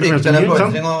problemstillinger.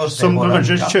 Som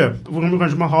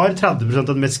kanskje man har 30% av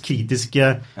den mest kritiske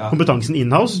kompetansen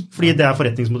in-house, fordi det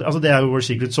forretningsmodell, altså det jo vår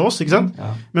secret sauce, ikke sant?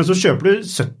 Men så kjøper du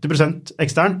 70%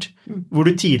 eksternt, hvor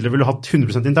du tidligere ville hatt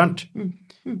 100% internt.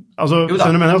 Altså, det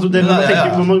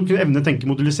må man evne å tenke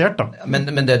modulisert da. Men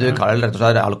det du kaller rett og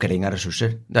slett allokering av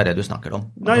ressurser, det det du snakker om.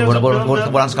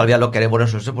 Hvordan skal vi allokere våre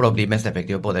ressurser for å bli mest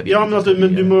effektive på det? Ja, men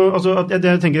du må,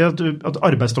 jeg tenker at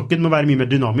arbeidsstokken må være mye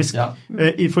mer dynamisk,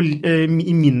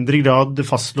 i mindre grad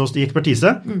fastlåst i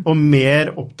ekspertise, og mer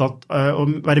opptatt å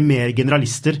være mer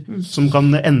generalister som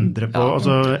kan endre på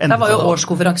Det var jo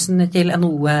årskonferansen til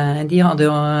NOE, det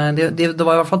var i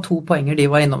hvert fall 2 poenger de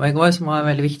var innom i går som var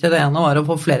veldig viktige. Det ene var å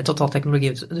få flere total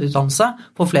teknologiutdannelse,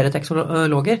 få flere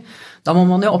teknologer. Da må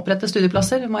man jo opprette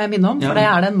studieplasser, må jeg minne om, for det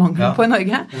det en mangel på i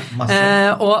Norge.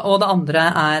 Og det andre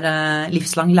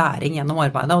livslang læring gjennom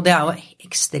arbeidet, og det jo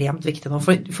ekstremt viktig nå,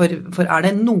 for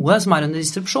det noe som under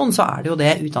distribusjon, så det jo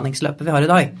det utdanningsløpet vi har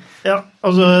i dag. Ja,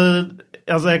 altså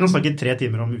jeg kan snakke 3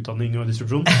 timer om utdanning og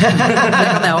distribusjon. Det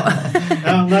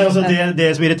kan jeg også.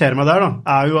 Det som irriterer meg der da,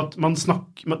 jo at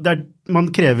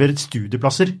man krever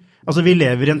studieplasser. Altså vi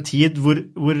lever i en tid hvor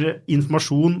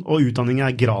informasjon og utdanning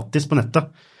gratis på nettet.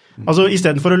 Altså i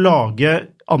stedet for å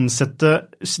ansette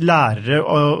lærere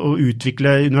og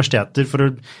utvikle universiteter for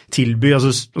å tilby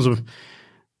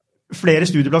flere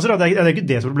studieplasser, det ikke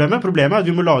det som problemet. Problemet at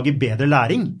vi må lage bedre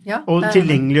læring, og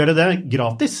tilgjengeliggjøre det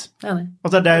gratis.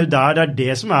 Altså det jo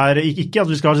det som ikke at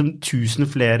vi skal ha 1000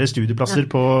 flere studieplasser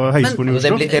på høyskolen i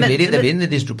Oslo. Det blir en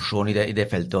distribusjon i det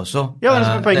feltet også. Ja,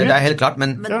 det helt klart,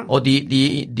 men og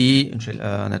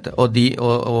Annette,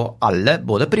 og alle,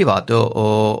 både private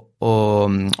og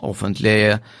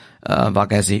offentlige, hva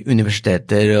kan jeg si,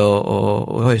 universiteter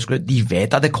og høyskoler, de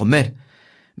vet at det kommer.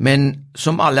 Men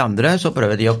som alle andre så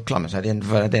prøver de å klamre seg til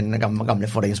den gamle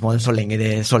forretningsmålen så lenge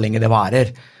det varer.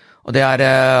 Og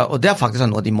det faktisk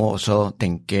noe de må også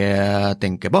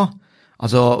tenke på.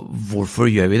 Altså, hvorfor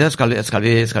gjør vi det? Skal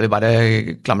vi bare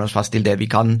klamre oss fast til det vi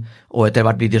kan, og etter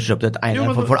hvert blir det kjøpt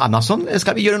for Amazon?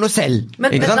 Skal vi gjøre noe selv?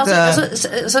 Men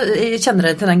så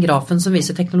kjenner dere til den grafen som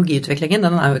viser teknologiutviklingen,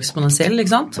 den jo eksponentiell,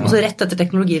 ikke sant? Og så rett etter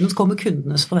teknologien så kommer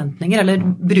kundenes forventninger, eller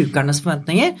brukernes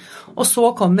forventninger, og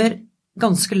så kommer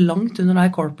ganske langt under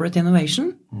der corporate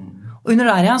innovation. Og under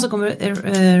der så kommer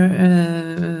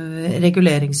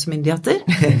reguleringsmyndigheter,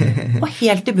 og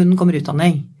helt I bunnen kommer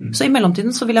utdanning. Så I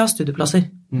mellomtiden så vil jeg ha studieplasser.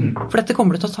 For dette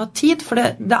kommer det til å ta tid, for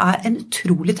det en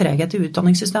utrolig treghet I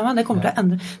utdanningssystemet. Det kommer til å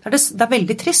endre. Det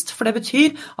veldig trist, for det betyr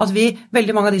at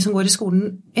veldig mange av de som går I skolen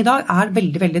I dag,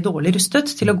 veldig, veldig dårlig rustet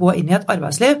til å gå inn I et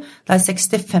arbeidsliv der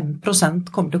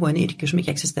 65% kommer til å gå inn I yrker som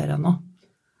ikke eksisterer ennå.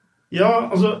 Ja,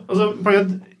 altså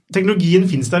teknologien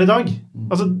finnes der I dag.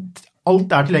 Altså,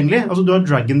 alt tilgjengelig. Altså, du har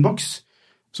Dragonbox,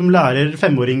 som lærer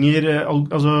 5-åringer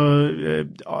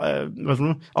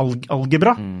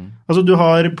algebra. Altså, du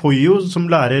har Poyo, som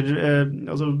lærer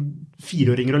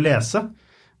 4-åringer å lese.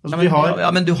 Altså,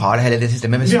 men du har hele det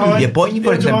systemet med studiepoeng,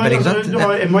 for eksempel, ikke sant? Du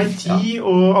har MIT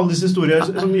og alle disse store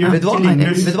som gjør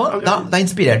tilgjengelig. Vet du hva? Da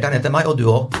inspirerte Annette meg, og du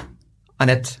også,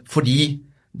 Annette, fordi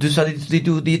du sa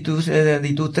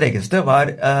de to tregeste var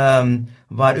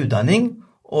utdanning,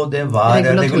 og det var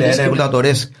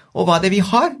regulatorisk. Og hva det vi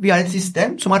har? Vi har et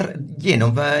system som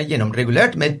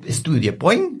gjennomregulert med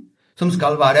studiepoeng, som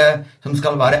skal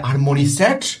være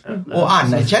harmonisert og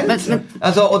anerkjent.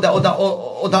 Altså, og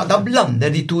da blander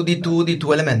de to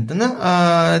elementene,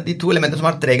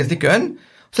 som tregest I køen.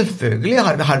 Selvfølgelig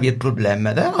har vi et problem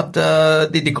med det, og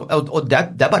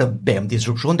det bare å be om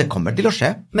disrupsjon, det kommer til å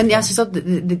skje. Men jeg synes at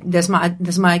det som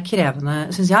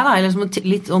krevende, synes jeg, liksom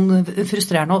litt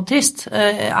frustrerende og trist,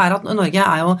 at Norge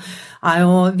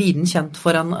jo viden kjent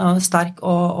for en sterk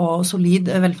og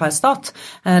solid velferdsstat.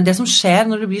 Det som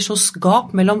skjer når det blir så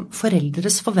skap mellom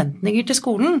foreldres forventninger til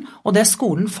skolen, og det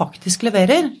skolen faktisk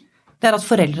leverer, det at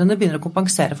foreldrene begynner å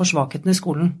kompensere for svakheten I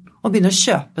skolen, og begynner å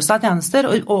kjøpe seg tjenester,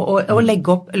 og legge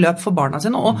opp løp for barna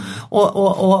sine,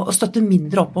 og støtte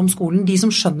mindre opp om skolen, de som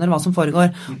skjønner hva som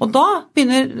foregår. Og da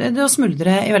begynner det å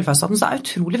smuldre I velferdsstaten, så det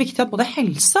utrolig viktig at både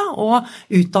helse og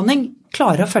utdanning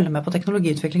klarer å følge med på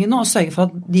teknologiutviklingen nå, og sørge for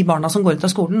at de barna som går ut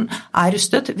av skolen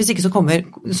rustet. Hvis ikke så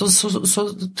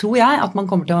tror jeg at man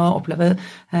kommer til å oppleve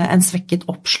en svekket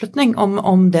oppslutning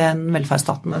om den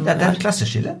velferdsstaten. Det et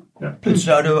klasseskille.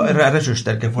 Plutselig har du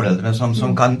ressurssterke foreldre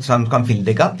som kan fylle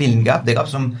det gap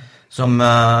som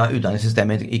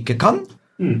utdanningssystemet ikke kan,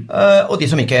 og de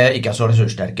som ikke så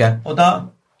ressurssterke. Og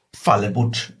da faller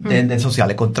bort den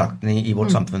sosiale kontrakten I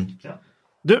vårt samfunn.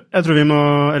 Du, jeg tror vi må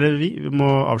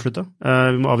avslutte.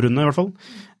 Vi må avrunde I hvert fall.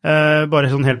 Bare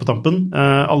sånn helt på tampen.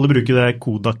 Alle bruker det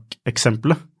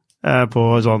Kodak-eksempelet på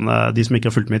sånn, de som ikke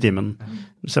har fulgt med I timen.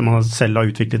 Så man selv har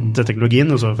utviklet teknologien,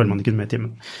 og så følger man ikke med I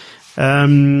timen.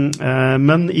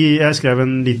 Men jeg skrev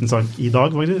en liten sak I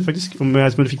dag, faktisk, om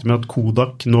jeg fikk med at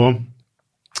Kodak nå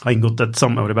har inngått et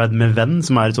samarbeid med Venn,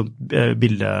 som et sånt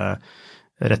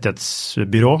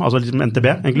bilderettighetsbyrå, altså liksom NTB,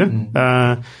 egentlig.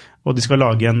 Og de skal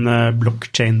lage en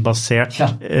blockchain-basert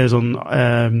sånn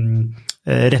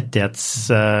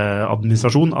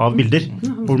rettighetsadministrasjon av bilder,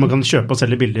 hvor man kan kjøpe og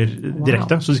selge bilder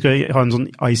direkte. Så de skal ha en sånn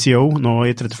ICO nå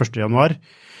I 31. januar.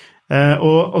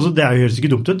 Og altså, det høres ikke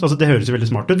dumt ut, altså, det høres veldig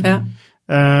smart ut.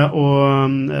 Og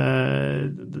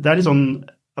det litt sånn,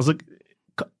 altså,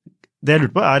 det jeg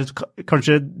lurer på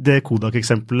kanskje det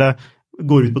Kodak-eksempelet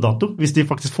går ut på dato, hvis de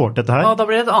faktisk får til dette her. Ja, da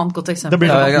blir det et annet godt eksempel.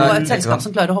 Et selskap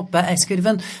som klarer å hoppe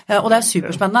S-kurven, og det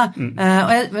superspennende.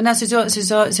 Men jeg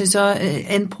synes jo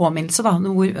en påminnelse da,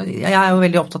 hvor jeg jo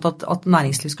veldig opptatt av at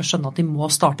næringsliv skal skjønne at de må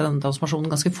starte denne transformasjonen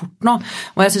ganske fort nå.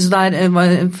 Og jeg synes det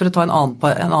for å ta en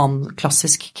annen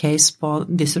klassisk case på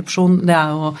disrupsjon, det er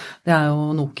jo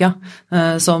Nokia,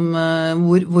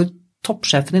 hvor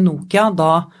toppsjefen I Nokia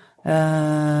da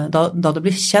det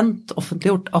ble kjent,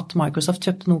 offentliggjort at Microsoft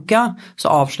kjøpte Nokia, så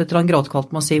avslutter han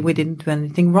gråtkvalt med å si «We didn't do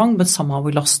anything wrong, but somehow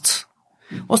we lost».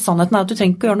 Og sannheten at du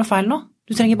trenger ikke å gjøre noe feil nå.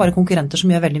 Du trenger bare konkurrenter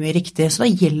som gjør veldig mye riktig. Så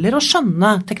det gjelder å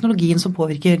skjønne teknologien som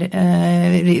påvirker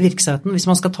virksomheten, hvis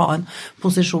man skal ta en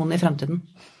posisjon I fremtiden.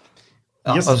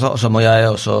 Ja, så må jeg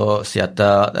også si at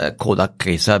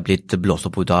Kodak-krisen blitt blåst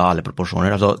opp ut av alle proporsjoner.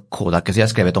 Altså, Kodak-krisen, jeg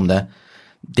har skrevet om det,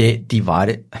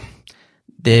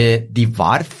 de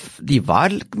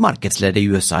var markedsledere I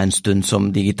USA en stund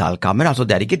som digitalkamera, altså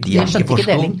det ikke de ikke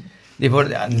forstod. Det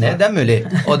mulig,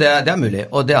 og det mulig.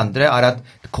 Og det andre at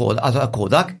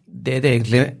Kodak, det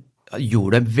egentlig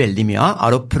gjorde veldig mye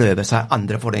av, å prøve seg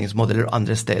andre forretningsmodeller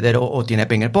andre steder og tjene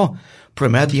penger på.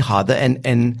 Problemet at de hadde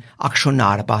en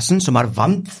aksjonærbasen som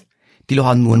vant til å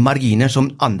ha noen marginer som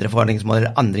andre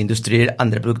forretningsmodeller, andre industrier,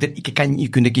 andre produkter ikke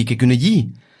kunne gi.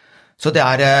 Så det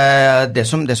det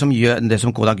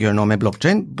som Kodak gjør nå med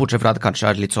blockchain, bortsett fra at det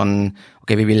kanskje litt sånn,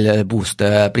 ok, vi vil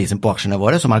booste prisen på aksjene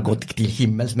våre, som har gått til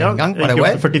himmels med en gang.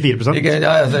 Ja, 44%.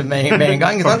 Ja, altså med en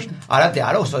gang, ikke sant? Det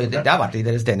også, det har vært i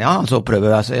deres den, ja. Så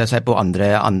prøver jeg å se på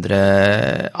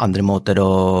andre måter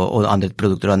og andre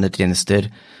produkter og andre tjenester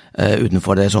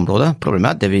utenfor deres område.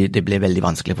 Problemet det ble veldig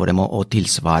vanskelig for dem å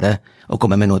tilsvare og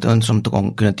komme med noe som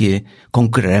kunne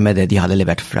konkurrere med det de hadde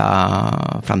levert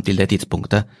frem til det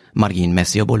tidspunktet,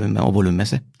 marginmessig og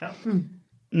volummessig. Ja.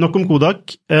 Nok om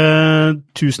Kodak.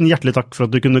 Tusen hjertelig takk for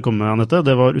at du kunne komme, Anette.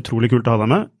 Det var utrolig kult å ha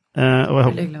deg med, og jeg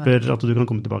håper at du kan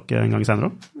komme tilbake en gang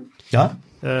senere. Ja.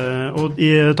 Og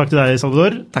takk til deg,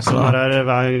 Salvador, som er her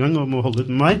hver gang og må holde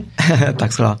ut med meg.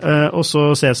 Takk skal du ha. Og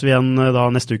så ses vi igjen da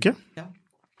neste uke. Ja.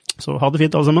 Så ha det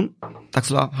fint alle sammen. Takk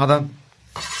skal du ha. Ha det.